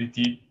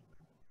comorbidity,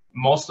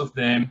 most of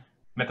them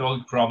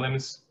metabolic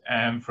problems,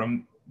 and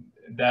from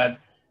that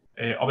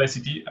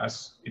obesity,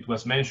 as it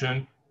was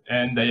mentioned,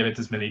 and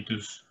diabetes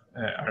mellitus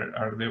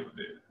are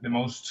the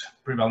most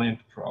prevalent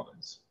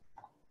problems.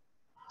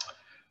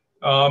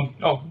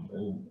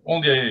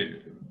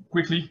 Only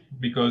quickly,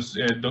 because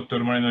Dr.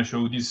 Moreno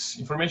showed this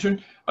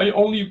information, I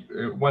only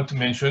want to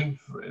mention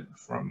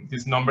from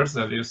these numbers,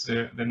 that is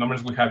the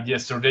numbers we had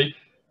yesterday,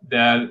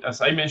 that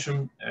as I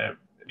mentioned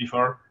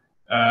before,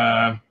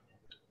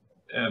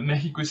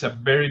 Mexico is a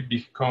very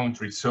big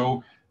country.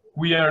 So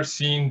we are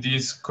seeing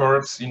these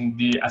curves in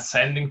the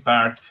ascending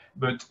part,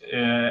 but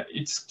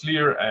it's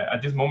clear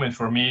at this moment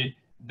for me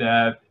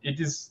that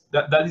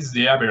that is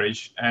the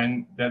average,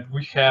 and that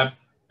we have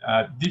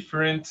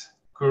different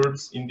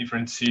curves in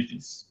different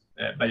cities.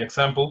 By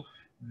example,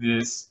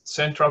 this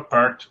central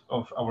part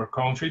of our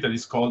country that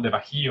is called the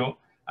Bajío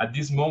at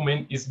this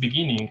moment is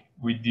beginning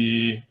with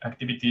the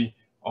activity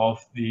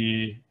of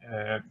the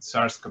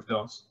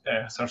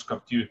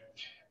SARS-CoV-2.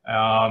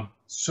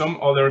 Some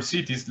other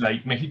cities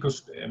like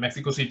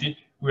Mexico City,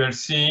 we are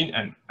seeing,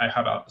 and I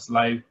have a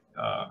slide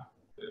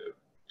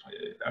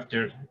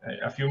after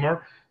a few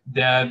more,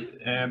 that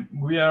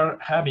we are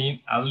having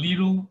a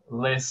little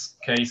less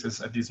cases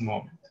at this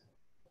moment.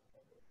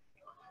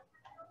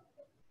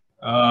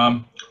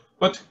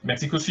 But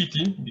Mexico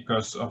City,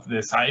 because of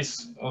the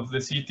size of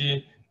the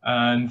city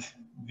and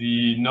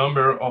the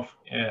number of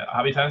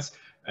inhabitants,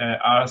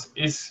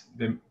 is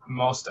the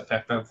most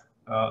affected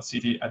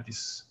city at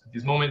this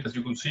moment. As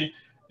you can see,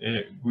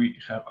 we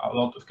have a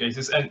lot of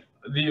cases. And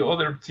the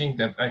other thing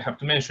that I have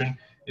to mention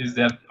is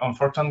that,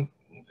 unfortunately,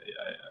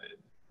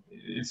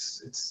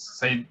 it's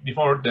said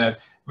before that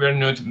we are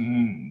not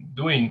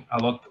doing a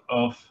lot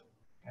of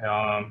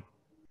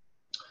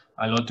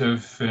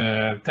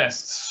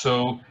tests.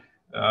 So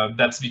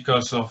that's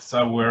because of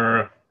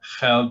our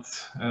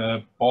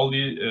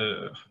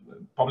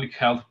public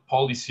health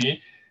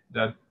policy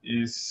that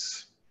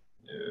is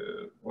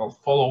well,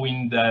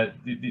 following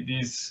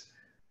this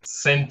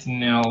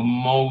sentinel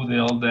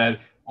model that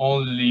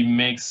only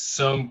makes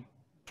some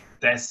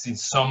tests in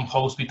some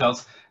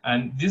hospitals,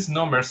 and these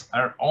numbers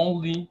are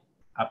only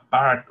a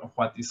part of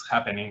what is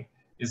happening.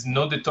 It's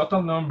not the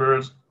total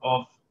numbers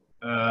of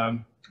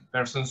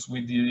persons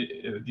with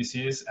the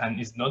disease, and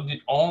it's not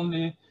the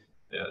only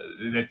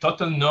the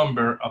total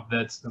number of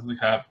deaths that we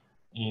have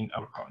in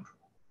our country.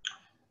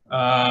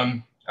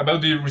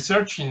 About the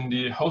research in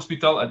the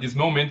hospital at this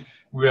moment,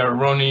 we are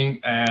running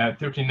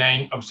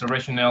 39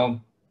 observational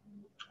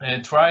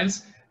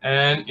trials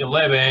and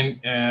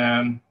 11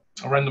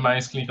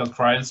 randomized clinical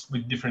trials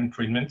with different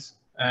treatments.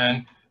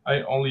 And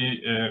I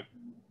only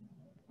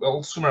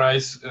will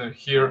summarize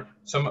here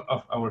some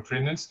of our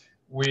treatments.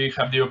 We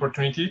have the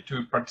opportunity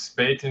to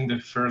participate in the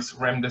first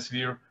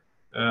remdesivir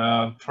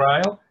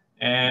trial.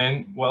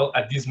 And well,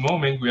 at this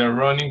moment, we are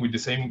running with the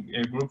same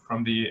group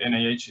from the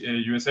NIH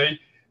USA,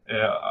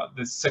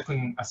 a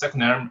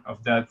second arm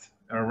of that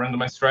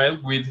randomized trial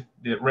with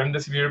the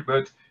remdesivir,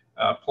 but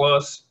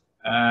plus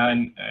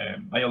an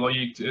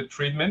biologic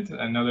treatment,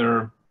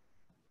 another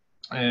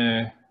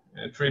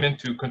treatment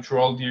to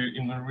control the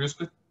immune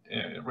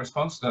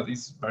response, that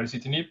is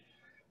baricitinib.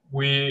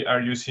 We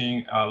are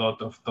using a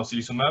lot of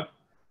tocilizumab.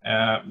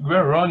 We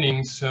are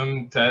running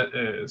some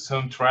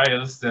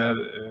trials that,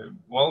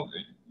 well,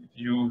 if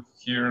you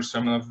hear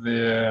some of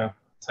the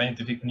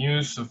scientific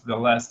news of the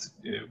last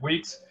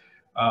weeks,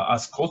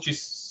 as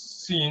coaches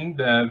seen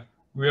that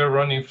we are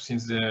running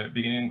since the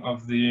beginning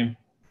of the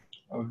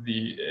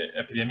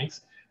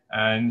epidemics,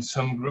 and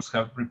some groups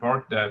have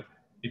reported that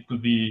it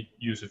could be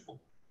useful.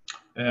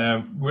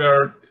 We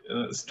are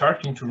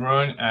starting to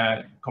run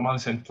a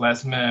convalescent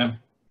plasma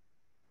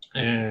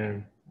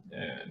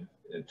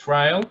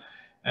trial,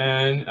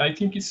 and I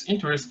think it's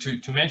interesting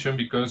to mention,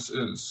 because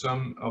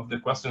some of the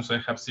questions I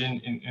have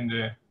seen in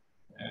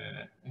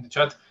the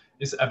chat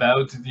is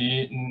about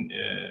the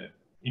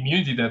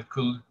immunity that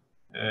could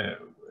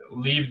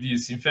leave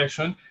this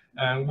infection.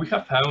 And we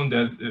have found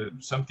that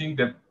something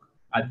that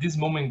at this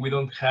moment we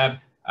don't have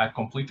a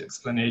complete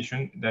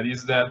explanation, that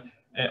is that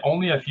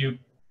only a few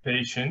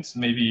patients,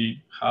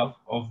 maybe half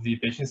of the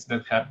patients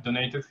that have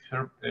donated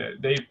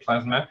their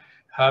plasma,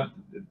 have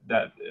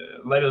that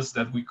levels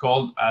that we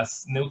call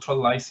as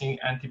neutralizing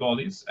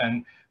antibodies.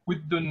 And we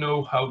don't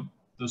know how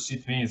does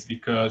it means,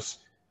 because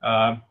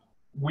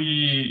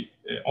we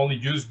only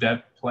use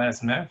that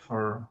plasma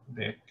for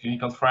the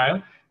clinical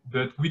trial,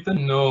 but we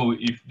don't know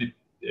if the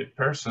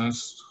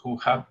persons who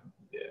have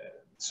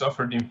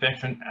suffered the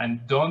infection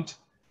and don't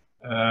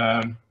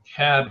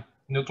have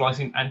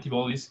neutralizing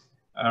antibodies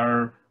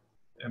are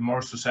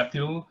more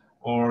susceptible,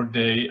 or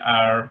they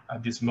are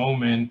at this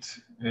moment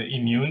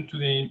immune to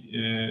the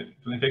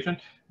infection.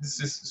 This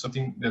is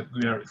something that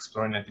we are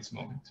exploring at this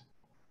moment.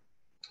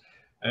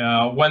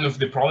 One of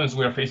the problems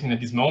we are facing at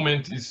this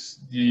moment is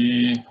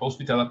the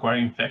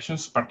hospital-acquired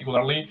infections,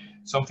 particularly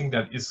something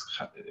that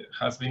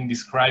has been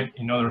described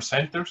in other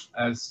centers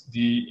as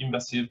the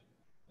invasive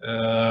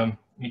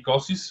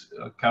mycosis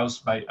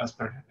caused by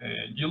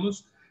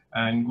Aspergillus,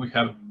 and we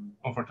have,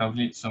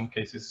 unfortunately, some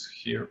cases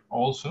here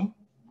also.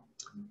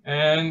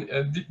 And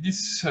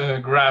this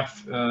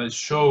graph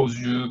shows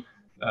you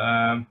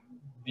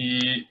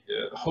the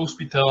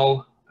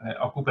hospital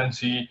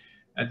occupancy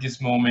at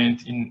this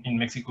moment in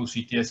Mexico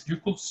City. As you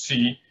could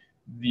see,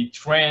 the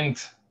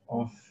trend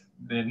of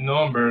the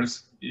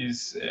numbers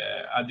is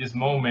at this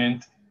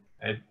moment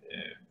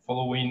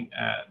following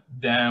a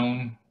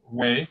down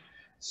way.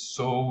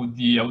 So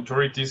the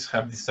authorities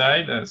have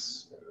decided,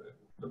 as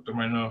Dr.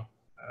 Moreno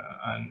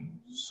and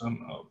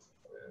some of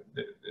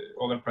the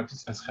other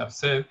participants have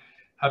said,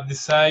 have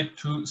decided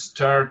to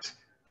start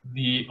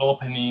the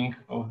opening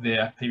of the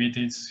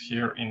activities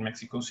here in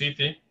Mexico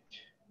City.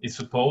 It's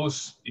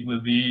supposed it will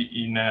be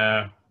in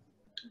a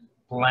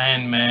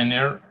planned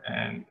manner,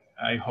 and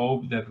I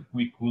hope that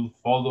we could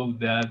follow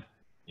that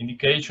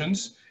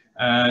indications.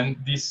 And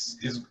this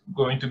is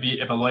going to be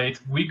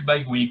evaluated week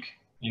by week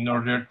in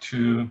order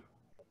to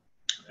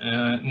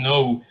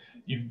know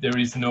if there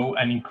is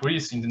an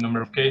increase in the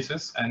number of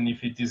cases, and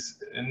if it is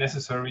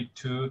necessary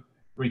to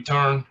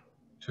return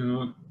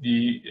to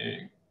the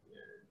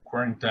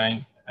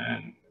quarantine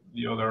and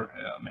the other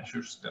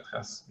measures that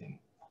has been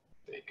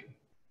taken.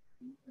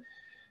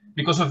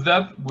 Because of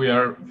that, we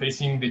are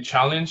facing the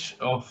challenge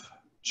of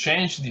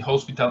change the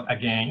hospital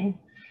again.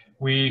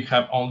 We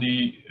have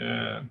only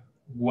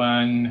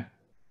one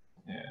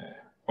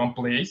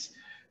place,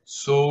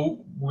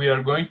 so we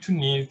are going to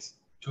need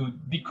to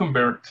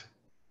deconvert.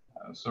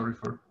 Sorry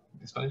for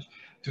the Spanish.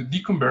 To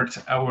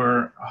deconvert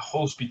our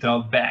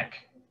hospital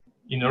back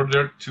in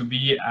order to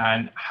be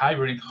an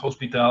hybrid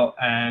hospital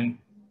and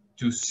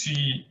to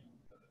see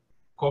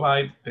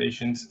COVID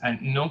patients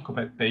and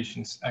non-COVID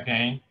patients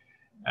again.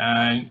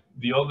 And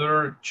the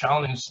other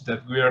challenge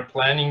that we are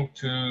planning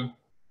to,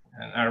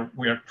 and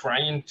we are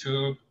trying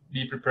to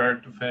be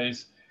prepared to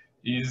face,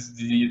 is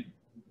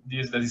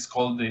this that is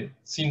called the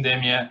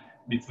syndemia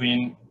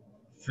between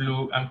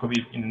flu and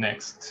COVID in the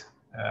next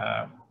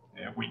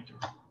winter.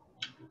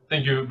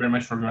 Thank you very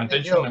much for your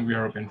attention, and we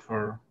are open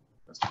for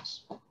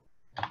questions.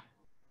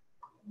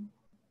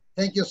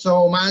 Thank you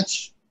so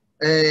much.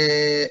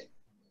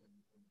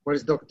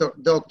 Where's Dr.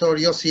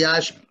 Yossi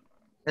Ash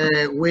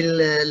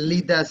will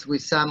lead us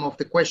with some of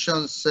the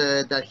questions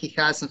that he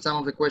has and some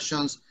of the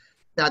questions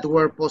that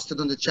were posted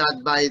on the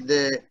chat by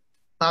the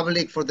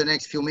public for the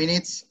next few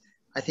minutes.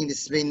 I think this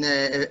has been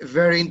a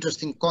very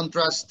interesting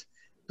contrast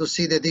to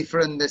see the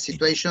different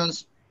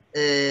situations.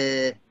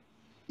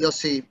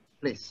 Yossi,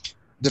 please.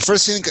 The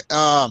first thing,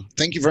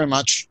 thank you very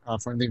much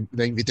for the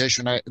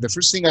invitation. The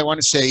first thing I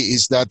want to say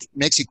is that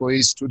Mexico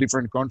is two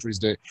different countries.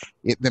 The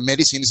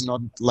medicine is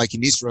not like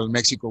in Israel.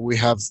 Mexico, we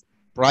have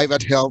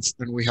private health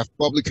and we have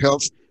public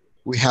health.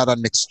 We had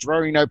an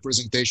extraordinary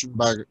presentation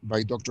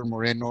by Dr.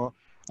 Moreno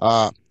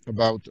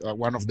about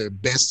one of the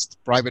best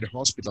private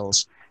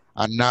hospitals.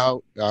 And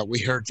now we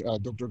heard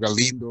Dr.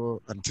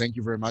 Galindo, and thank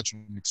you very much,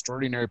 an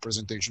extraordinary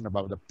presentation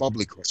about the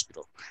public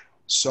hospital.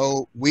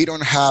 So we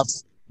don't have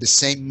the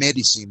same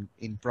medicine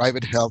in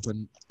private health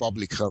and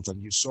public health,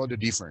 and you saw the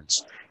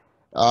difference.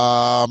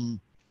 I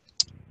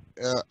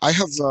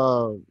have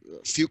a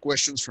few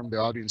questions from the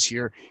audience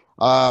here.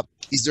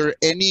 Is there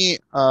any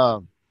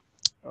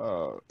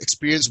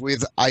experience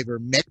with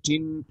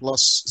ivermectin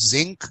plus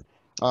zinc?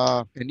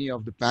 Any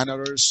of the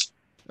panelists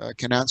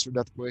can answer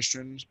that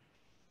question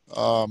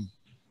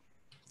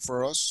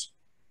for us?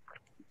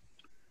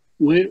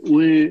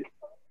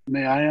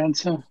 May I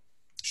answer?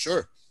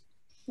 Sure.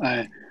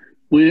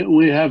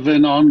 We have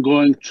an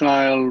ongoing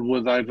trial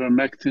with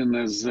ivermectin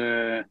as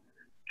a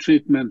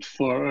treatment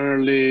for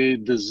early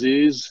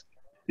disease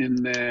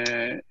in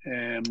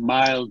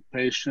mild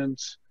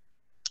patients.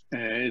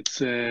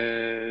 It's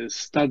a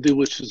study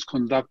which is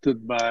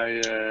conducted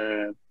by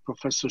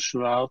Professor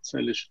Schwartz,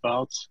 Eli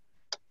Schwartz.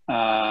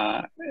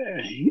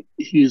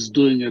 He's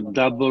doing a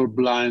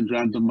double-blind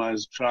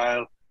randomized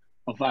trial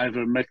of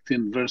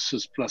ivermectin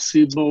versus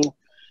placebo.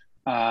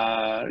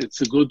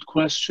 It's a good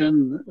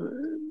question,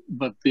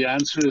 but the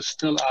answer is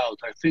still out.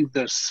 I think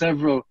there's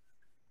several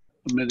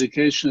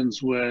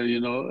medications where,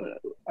 you know,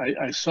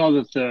 I saw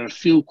that there are a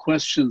few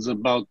questions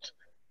about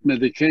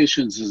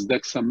medications. Is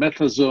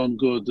dexamethasone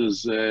good?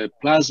 Is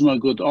plasma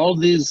good? All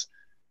these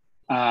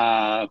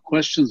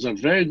questions are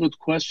very good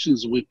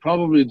questions. We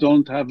probably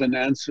don't have an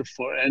answer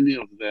for any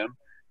of them,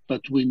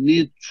 but we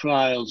need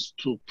trials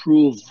to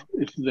prove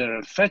if they're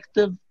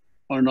effective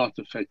or not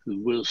effective.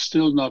 We're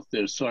still not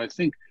there. So I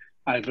think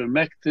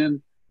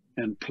ivermectin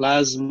and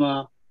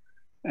plasma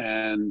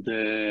and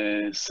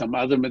some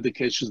other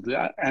medications,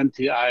 the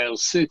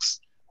anti-IL-6,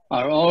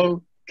 are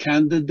all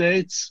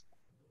candidates,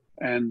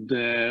 and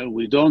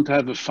we don't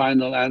have a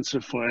final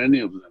answer for any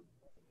of them.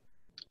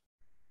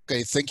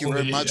 Okay, thank you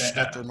very much,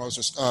 Dr.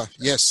 Moses.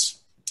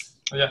 Yes.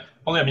 Yeah,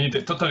 only a minute.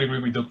 I totally agree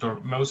with Dr.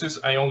 Moses.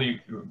 I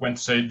only want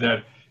to say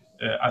that,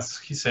 as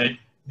he said,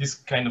 this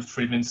kind of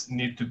treatments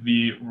need to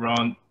be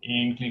run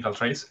in clinical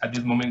trials. At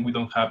this moment, we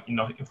don't have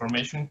enough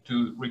information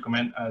to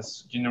recommend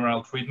as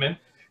general treatment.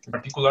 In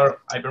particular,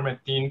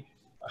 ivermectin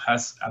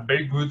has a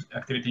very good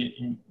activity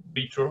in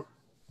vitro,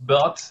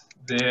 but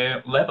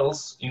the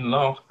levels in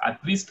lung, at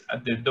least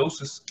at the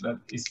doses that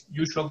is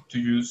usual to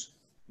use,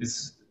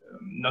 is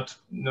not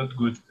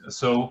good.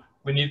 So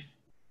we need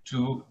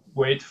to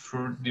wait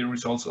for the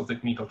results of the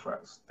clinical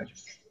trials. Thank you.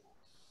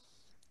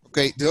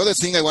 Okay, the other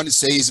thing I want to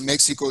say is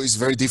Mexico is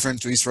very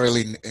different to Israel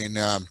in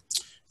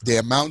the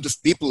amount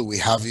of people we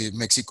have in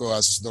Mexico,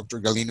 as Dr.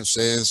 Galindo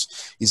says,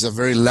 is a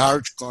very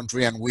large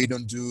country, and we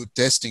don't do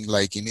testing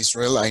like in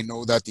Israel. I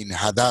know that in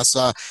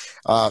Hadassah,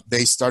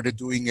 they started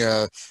doing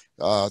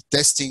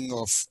testing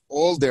of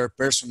all their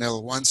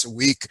personnel once a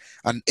week,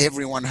 and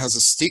everyone has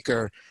a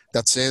sticker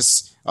that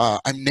says,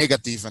 I'm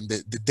negative, and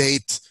the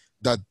date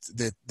that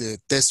the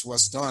test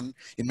was done.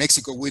 In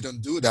Mexico, we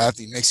don't do that.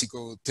 In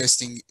Mexico,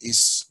 testing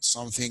is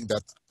something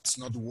that's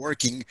not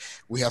working.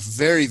 We have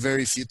very,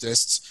 very few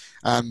tests.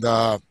 And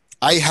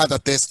I had a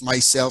test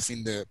myself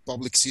in the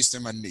public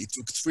system, and it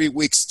took 3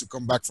 weeks to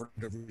come back for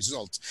the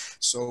result.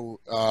 So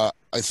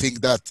I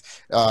think that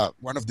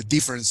one of the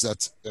differences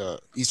that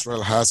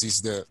Israel has is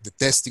the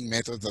testing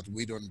method that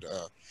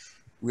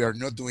we are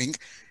not doing.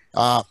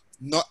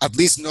 Not, at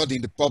least not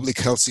in the public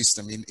health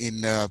system.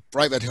 In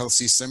private health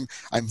system,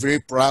 I'm very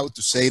proud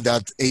to say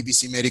that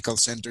ABC Medical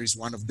Center is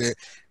one of the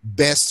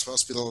best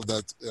hospitals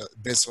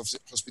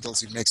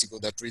in Mexico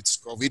that treats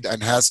COVID,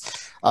 and has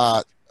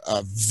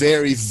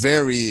very,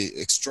 very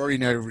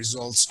extraordinary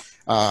results.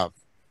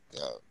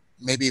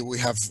 Maybe we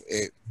have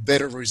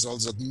better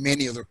results than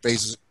many other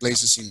places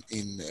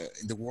in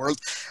the world,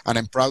 and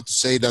I'm proud to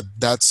say that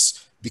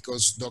that's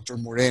because Dr.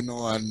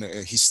 Moreno and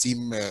his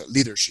team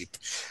leadership.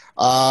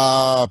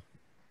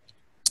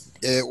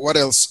 What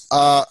else?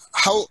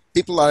 How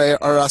people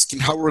are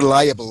asking, how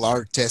reliable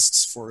are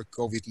tests for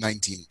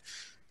COVID-19?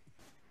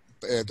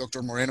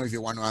 Dr. Moreno, if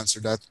you want to answer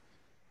that.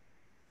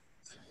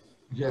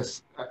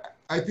 Yes,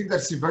 I think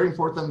that's very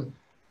important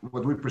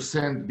what we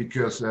present,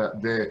 because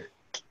the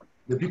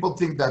people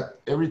think that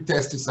every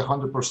test is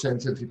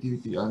 100%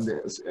 sensitivity and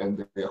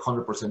 100%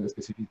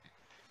 specificity.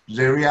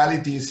 The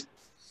reality is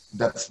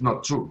that's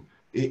not true,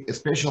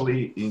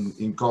 especially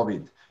in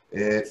COVID.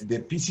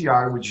 The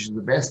PCR, which is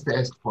the best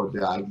test for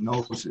the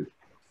diagnosis,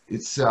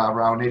 it's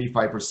around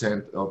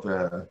 85% of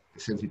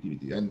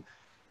sensitivity. And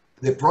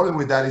the problem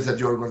with that is that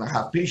you're going to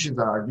have patients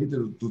that are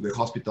admitted to the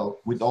hospital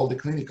with all the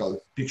clinical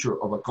picture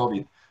of a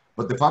COVID,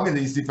 but the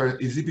family is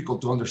different. It's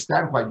difficult to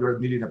understand why you're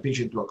admitting a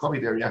patient to a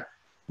COVID area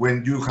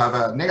when you have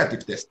a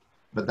negative test,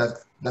 but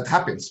that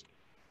happens.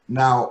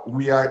 Now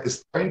we are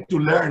starting to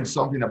learn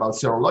something about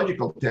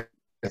serological tests,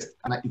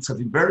 and it's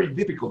very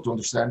difficult to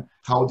understand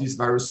how this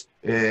virus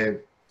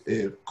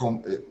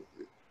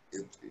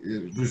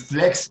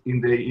reflects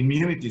in the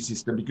immunity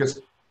system,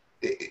 because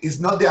it's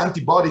not the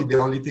antibody the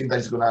only thing that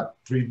is going to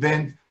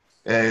prevent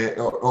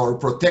or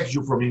protect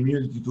you from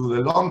immunity to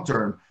the long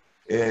term.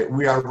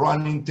 We are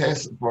running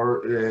tests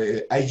for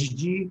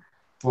IgG,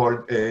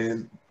 for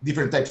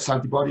different types of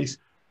antibodies.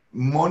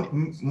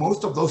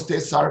 Most of those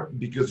tests are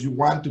because you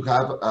want to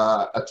have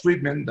a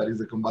treatment that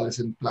is a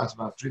convalescent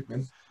plasma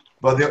treatment.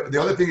 But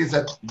the other thing is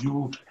that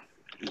your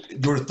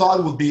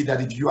thought would be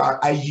that if you are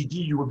IgG,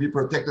 you will be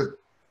protected.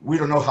 We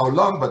don't know how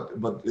long, but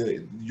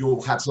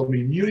you'll have some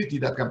immunity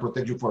that can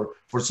protect you for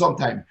some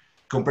time.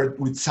 Compared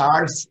with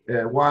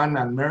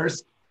SARS-1 and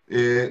MERS,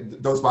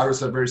 those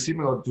viruses are very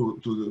similar to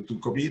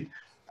COVID,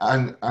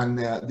 and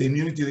the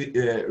immunity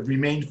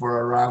remained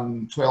for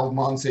around 12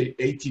 months,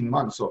 18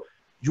 months. So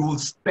you will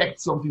expect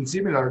something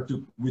similar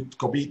with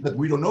COVID that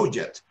we don't know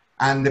yet.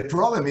 And the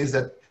problem is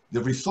that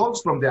the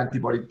results from the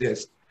antibody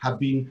test have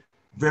been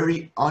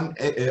very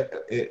unclear.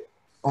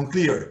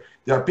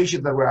 There are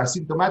patients that were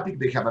asymptomatic,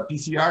 they have a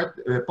PCR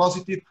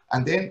positive,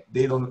 and then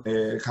they don't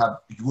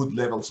have good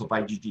levels of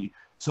IgG.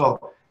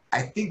 So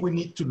I think we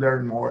need to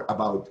learn more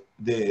about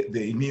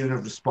the immune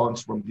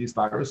response from this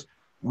virus.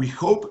 We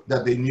hope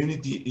that the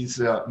immunity is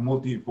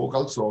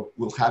multifocal, so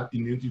we'll have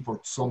immunity for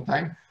some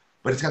time,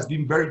 but it has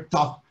been very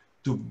tough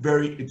to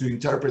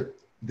interpret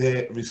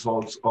the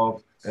results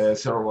of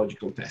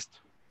serological tests.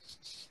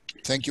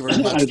 Thank you very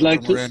much,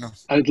 Dr. Moreno.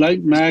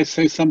 May I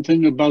say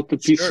something about the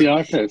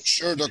PCR test?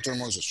 Sure, Dr.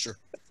 Moses, sure.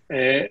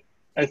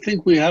 I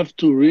think we have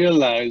to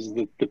realize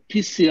that the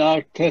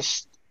PCR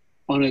test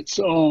on its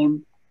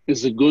own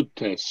is a good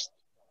test.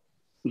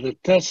 The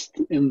test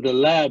in the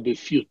lab,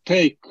 if you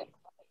take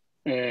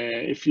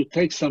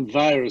some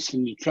virus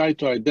and you try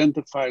to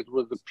identify it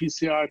with the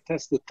PCR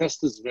test, the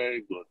test is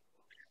very good.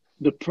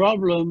 The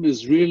problem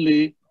is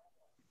really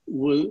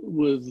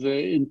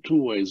in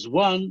two ways.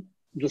 One,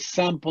 the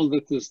sample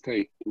that is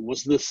taken.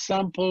 Was the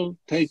sample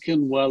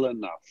taken well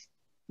enough?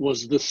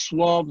 Was the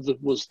swab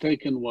that was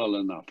taken well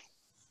enough?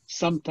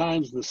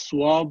 Sometimes the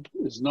swab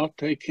is not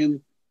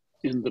taken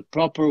in the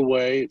proper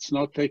way. It's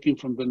not taken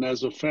from the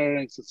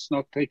nasopharynx. It's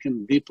not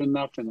taken deep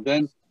enough. And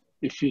then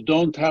if you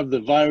don't have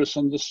the virus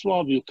on the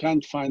swab, you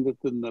can't find it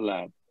in the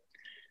lab.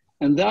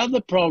 And the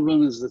other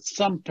problem is that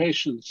some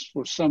patients,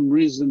 for some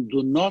reason,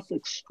 do not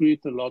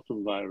excrete a lot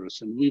of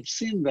virus. And we've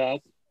seen that.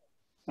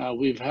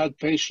 We've had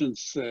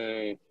patients,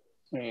 like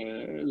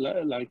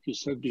you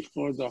said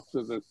before,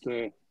 doctor,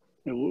 that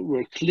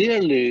were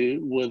clearly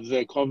with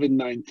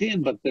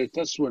COVID-19, but their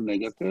tests were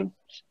negative.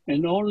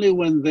 And only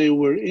when they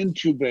were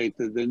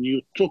intubated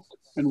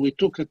and we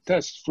took a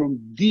test from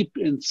deep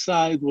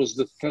inside was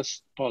the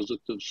test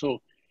positive.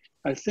 So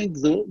I think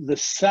the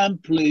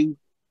sampling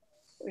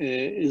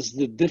is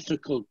the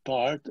difficult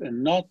part,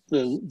 and not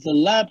the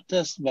lab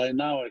test by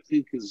now, I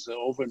think, is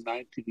over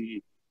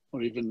 90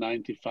 or even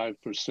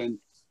 95%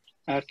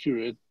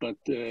 accurate, but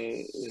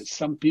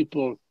some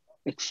people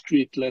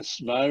excrete less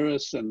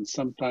virus, and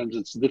sometimes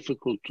it's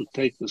difficult to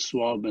take the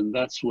swab, and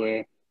that's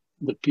where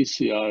the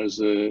PCR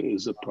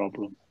is a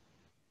problem.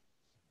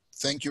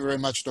 Thank you very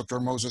much, Dr.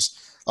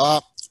 Moses.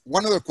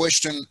 One other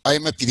question. I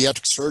am a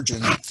pediatric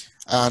surgeon,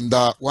 and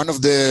one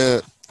of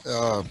the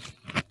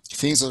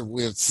things that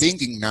we're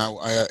thinking now,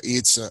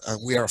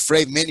 we are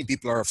afraid, many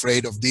people are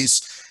afraid of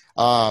these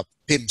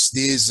PIMS,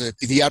 this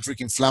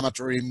pediatric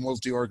inflammatory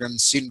multi-organ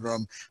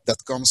syndrome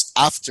that comes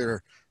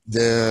after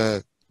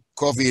the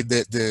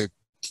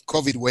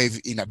COVID wave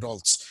in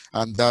adults.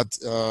 And that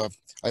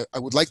I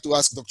would like to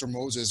ask Dr.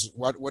 Moses,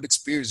 what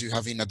experience you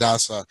have in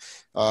Hadassah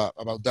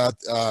about that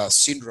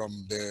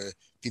syndrome, the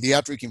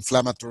pediatric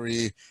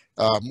inflammatory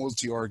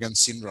multi-organ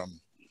syndrome?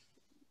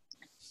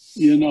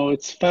 You know,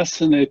 it's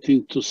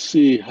fascinating to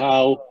see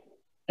how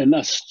an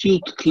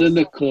astute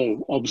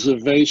clinical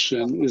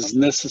observation is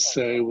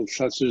necessary with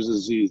such a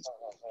disease.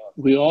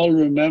 We all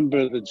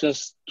remember that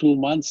just 2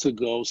 months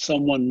ago,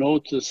 someone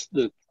noticed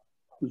that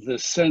the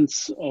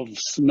sense of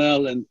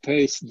smell and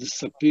taste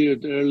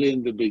disappeared early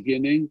in the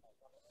beginning,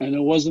 and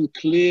it wasn't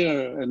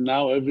clear, and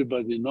now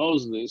everybody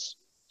knows this.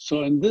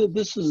 So, and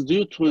this is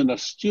due to an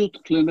astute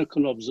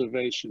clinical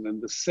observation,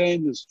 and the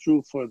same is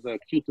true for the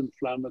acute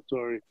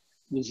inflammatory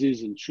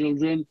disease in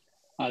children.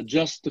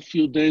 Just a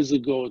few days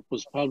ago, it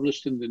was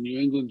published in the New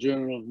England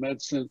Journal of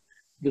Medicine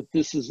that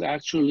this is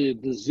actually a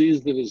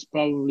disease that is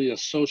probably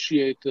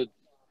associated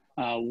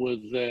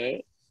with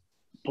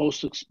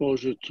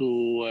post-exposure to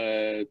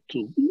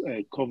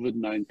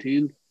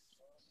COVID-19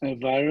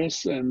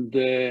 virus. And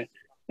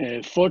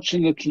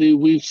fortunately,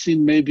 we've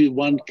seen maybe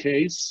one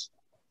case.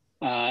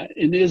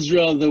 In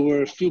Israel, there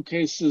were a few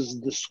cases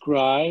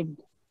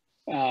described.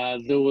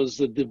 There was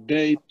a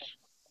debate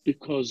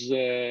because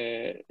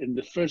in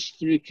the first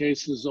 3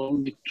 cases,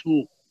 only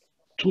two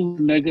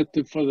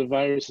negative for the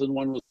virus and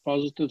 1 was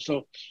positive.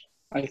 So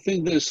I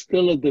think there's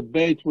still a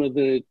debate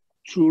whether it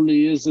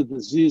truly is a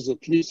disease.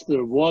 At least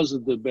there was a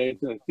debate.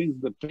 I think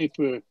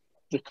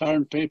the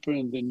current paper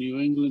in the New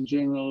England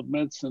Journal of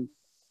Medicine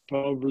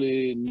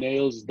probably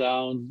nails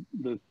down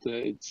that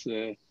it's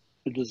a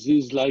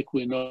disease like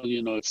we know,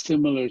 it's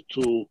similar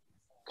to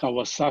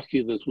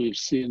Kawasaki that we've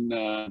seen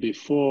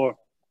before.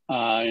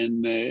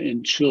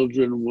 In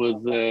children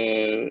with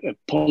a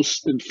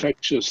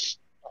post-infectious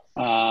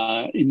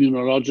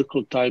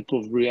immunological type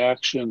of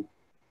reaction,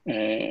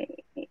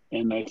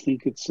 and I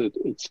think it's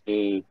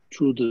a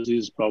true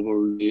disease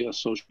probably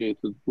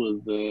associated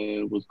with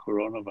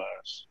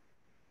coronavirus.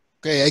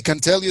 Okay, I can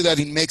tell you that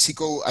in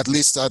Mexico, at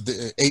least at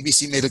the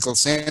ABC Medical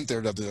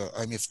Center, that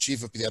I'm a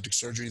chief of pediatric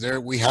surgery there,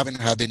 we haven't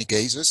had any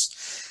cases.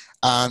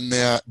 And,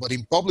 but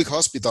in public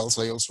hospitals,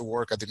 I also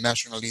work at the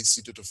National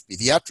Institute of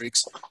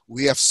Pediatrics.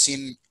 We have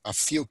seen a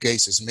few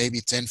cases,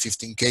 maybe 10,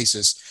 15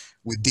 cases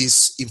with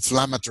this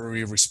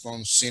inflammatory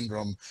response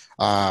syndrome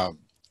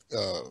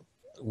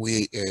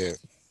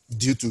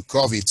due to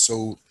COVID.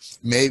 So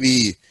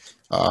maybe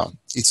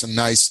it's a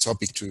nice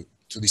topic to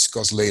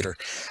discuss later.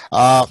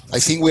 I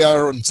think we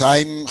are on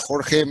time.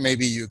 Jorge,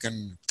 maybe you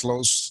can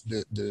close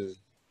the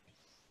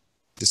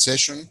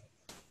session.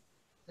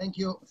 Thank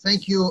you,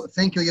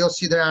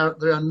 Yossi.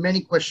 There are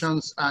many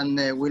questions, and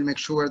we'll make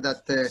sure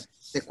that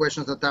the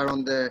questions that are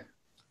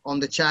on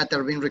the chat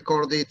are being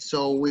recorded.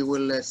 So we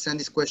will send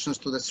these questions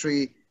to the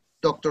 3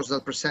 doctors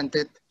that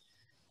presented.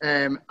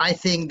 I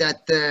think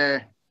that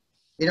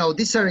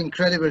these are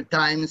incredible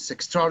times,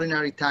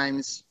 extraordinary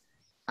times,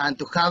 and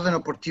to have an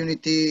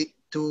opportunity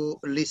to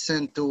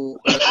listen to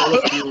all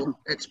of you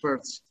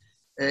experts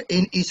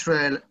in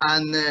Israel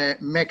and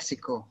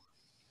Mexico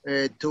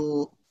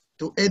to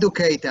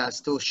educate us,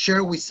 to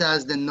share with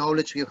us the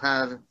knowledge you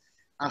have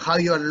and how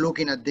you are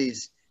looking at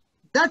this.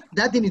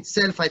 That in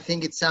itself, I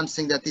think it's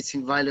something that is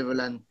invaluable.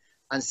 And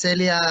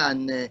Celia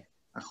and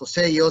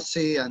Jose,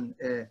 Yossi, and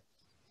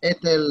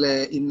Ethel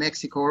in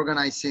Mexico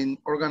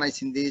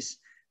organizing this,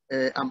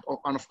 and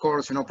of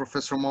course,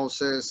 Professor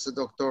Moses,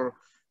 Dr.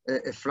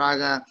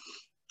 Fraga,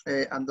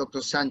 and Dr.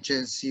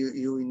 Sánchez,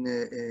 you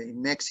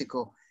in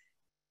Mexico.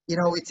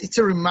 It's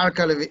a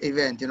remarkable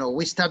event.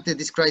 We started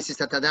this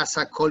crisis at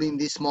Hadassah, calling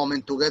this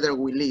moment "Together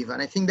We Live,"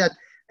 and I think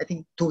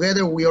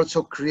together we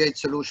also create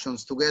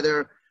solutions.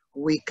 Together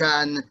we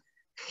can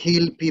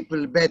heal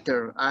people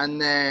better,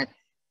 and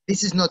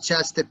this is not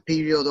just a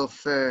period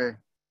of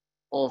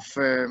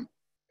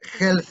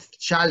health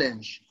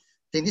challenge.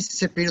 I think this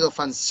is a period of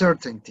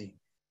uncertainty,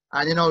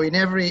 and in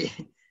every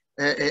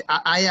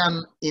I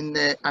am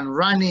and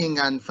running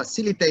and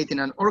facilitating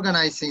and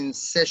organizing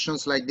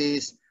sessions like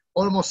this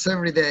almost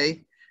every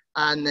day,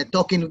 and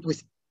talking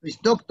with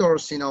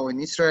doctors, in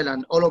Israel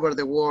and all over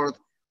the world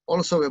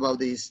also about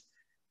this.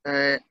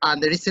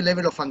 And there is a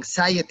level of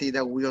anxiety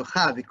that we all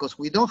have because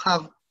we don't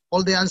have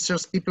all the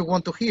answers people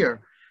want to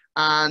hear.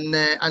 And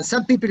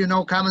some people,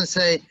 come and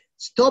say,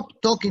 stop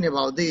talking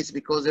about this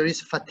because there is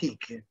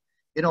fatigue.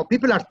 You know,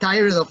 people are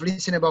tired of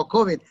listening about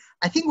COVID.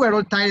 I think we're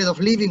all tired of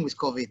living with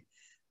COVID.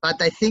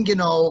 But I think, you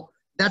know,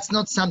 that's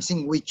not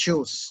something we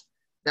choose.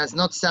 That's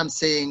not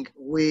something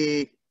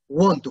we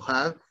want to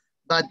have.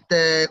 But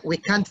we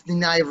can't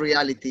deny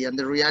reality. And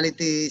the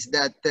reality is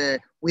that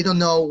we don't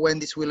know when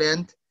this will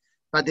end.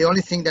 But the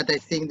only thing that I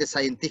think the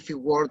scientific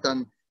world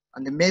and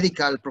the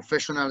medical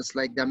professionals,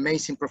 like the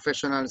amazing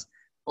professionals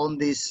on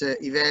this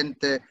event,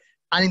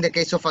 and in the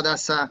case of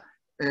Hadassah,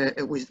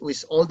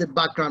 with all the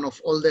background of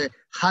all the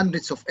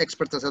hundreds of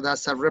experts at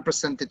Hadassah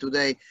represented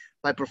today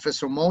by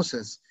Professor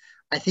Moses,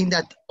 I think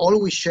that all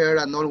we share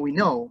and all we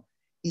know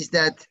is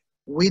that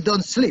we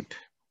don't sleep,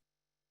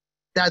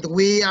 that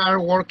we are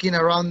working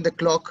around the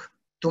clock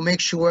to make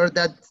sure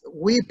that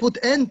we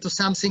put end to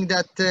something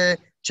that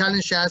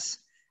challenges us.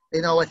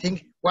 You know, I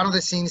think one of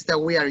the things that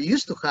we are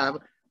used to have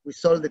with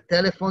all the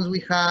telephones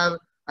we have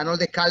and all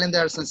the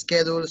calendars and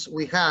schedules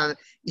we have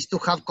is to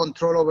have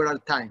control over our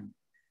time.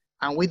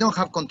 And we don't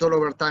have control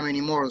over time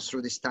anymore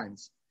through these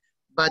times.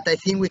 But I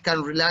think we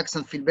can relax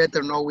and feel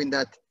better knowing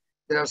that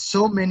there are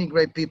so many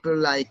great people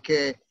like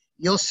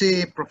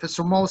Yossi,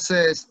 Professor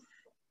Moses,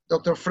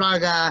 Dr.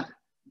 Fraga,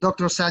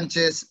 Dr.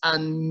 Sánchez,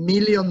 and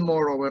million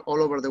more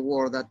all over the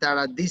world that are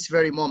at this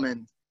very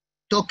moment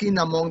talking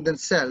among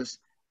themselves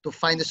to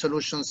find a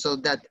solution so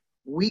that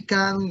we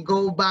can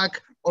go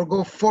back or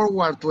go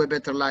forward to a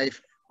better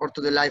life or to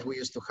the life we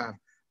used to have.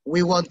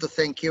 We want to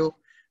thank you,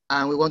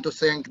 and we want to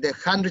thank the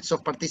hundreds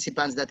of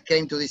participants that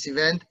came to this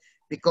event,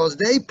 because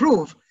they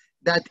prove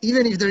that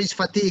even if there is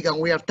fatigue and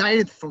we are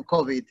tired from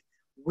COVID,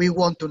 we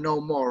want to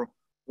know more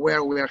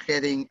where we are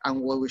heading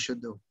and what we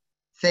should do.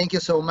 Thank you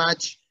so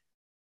much.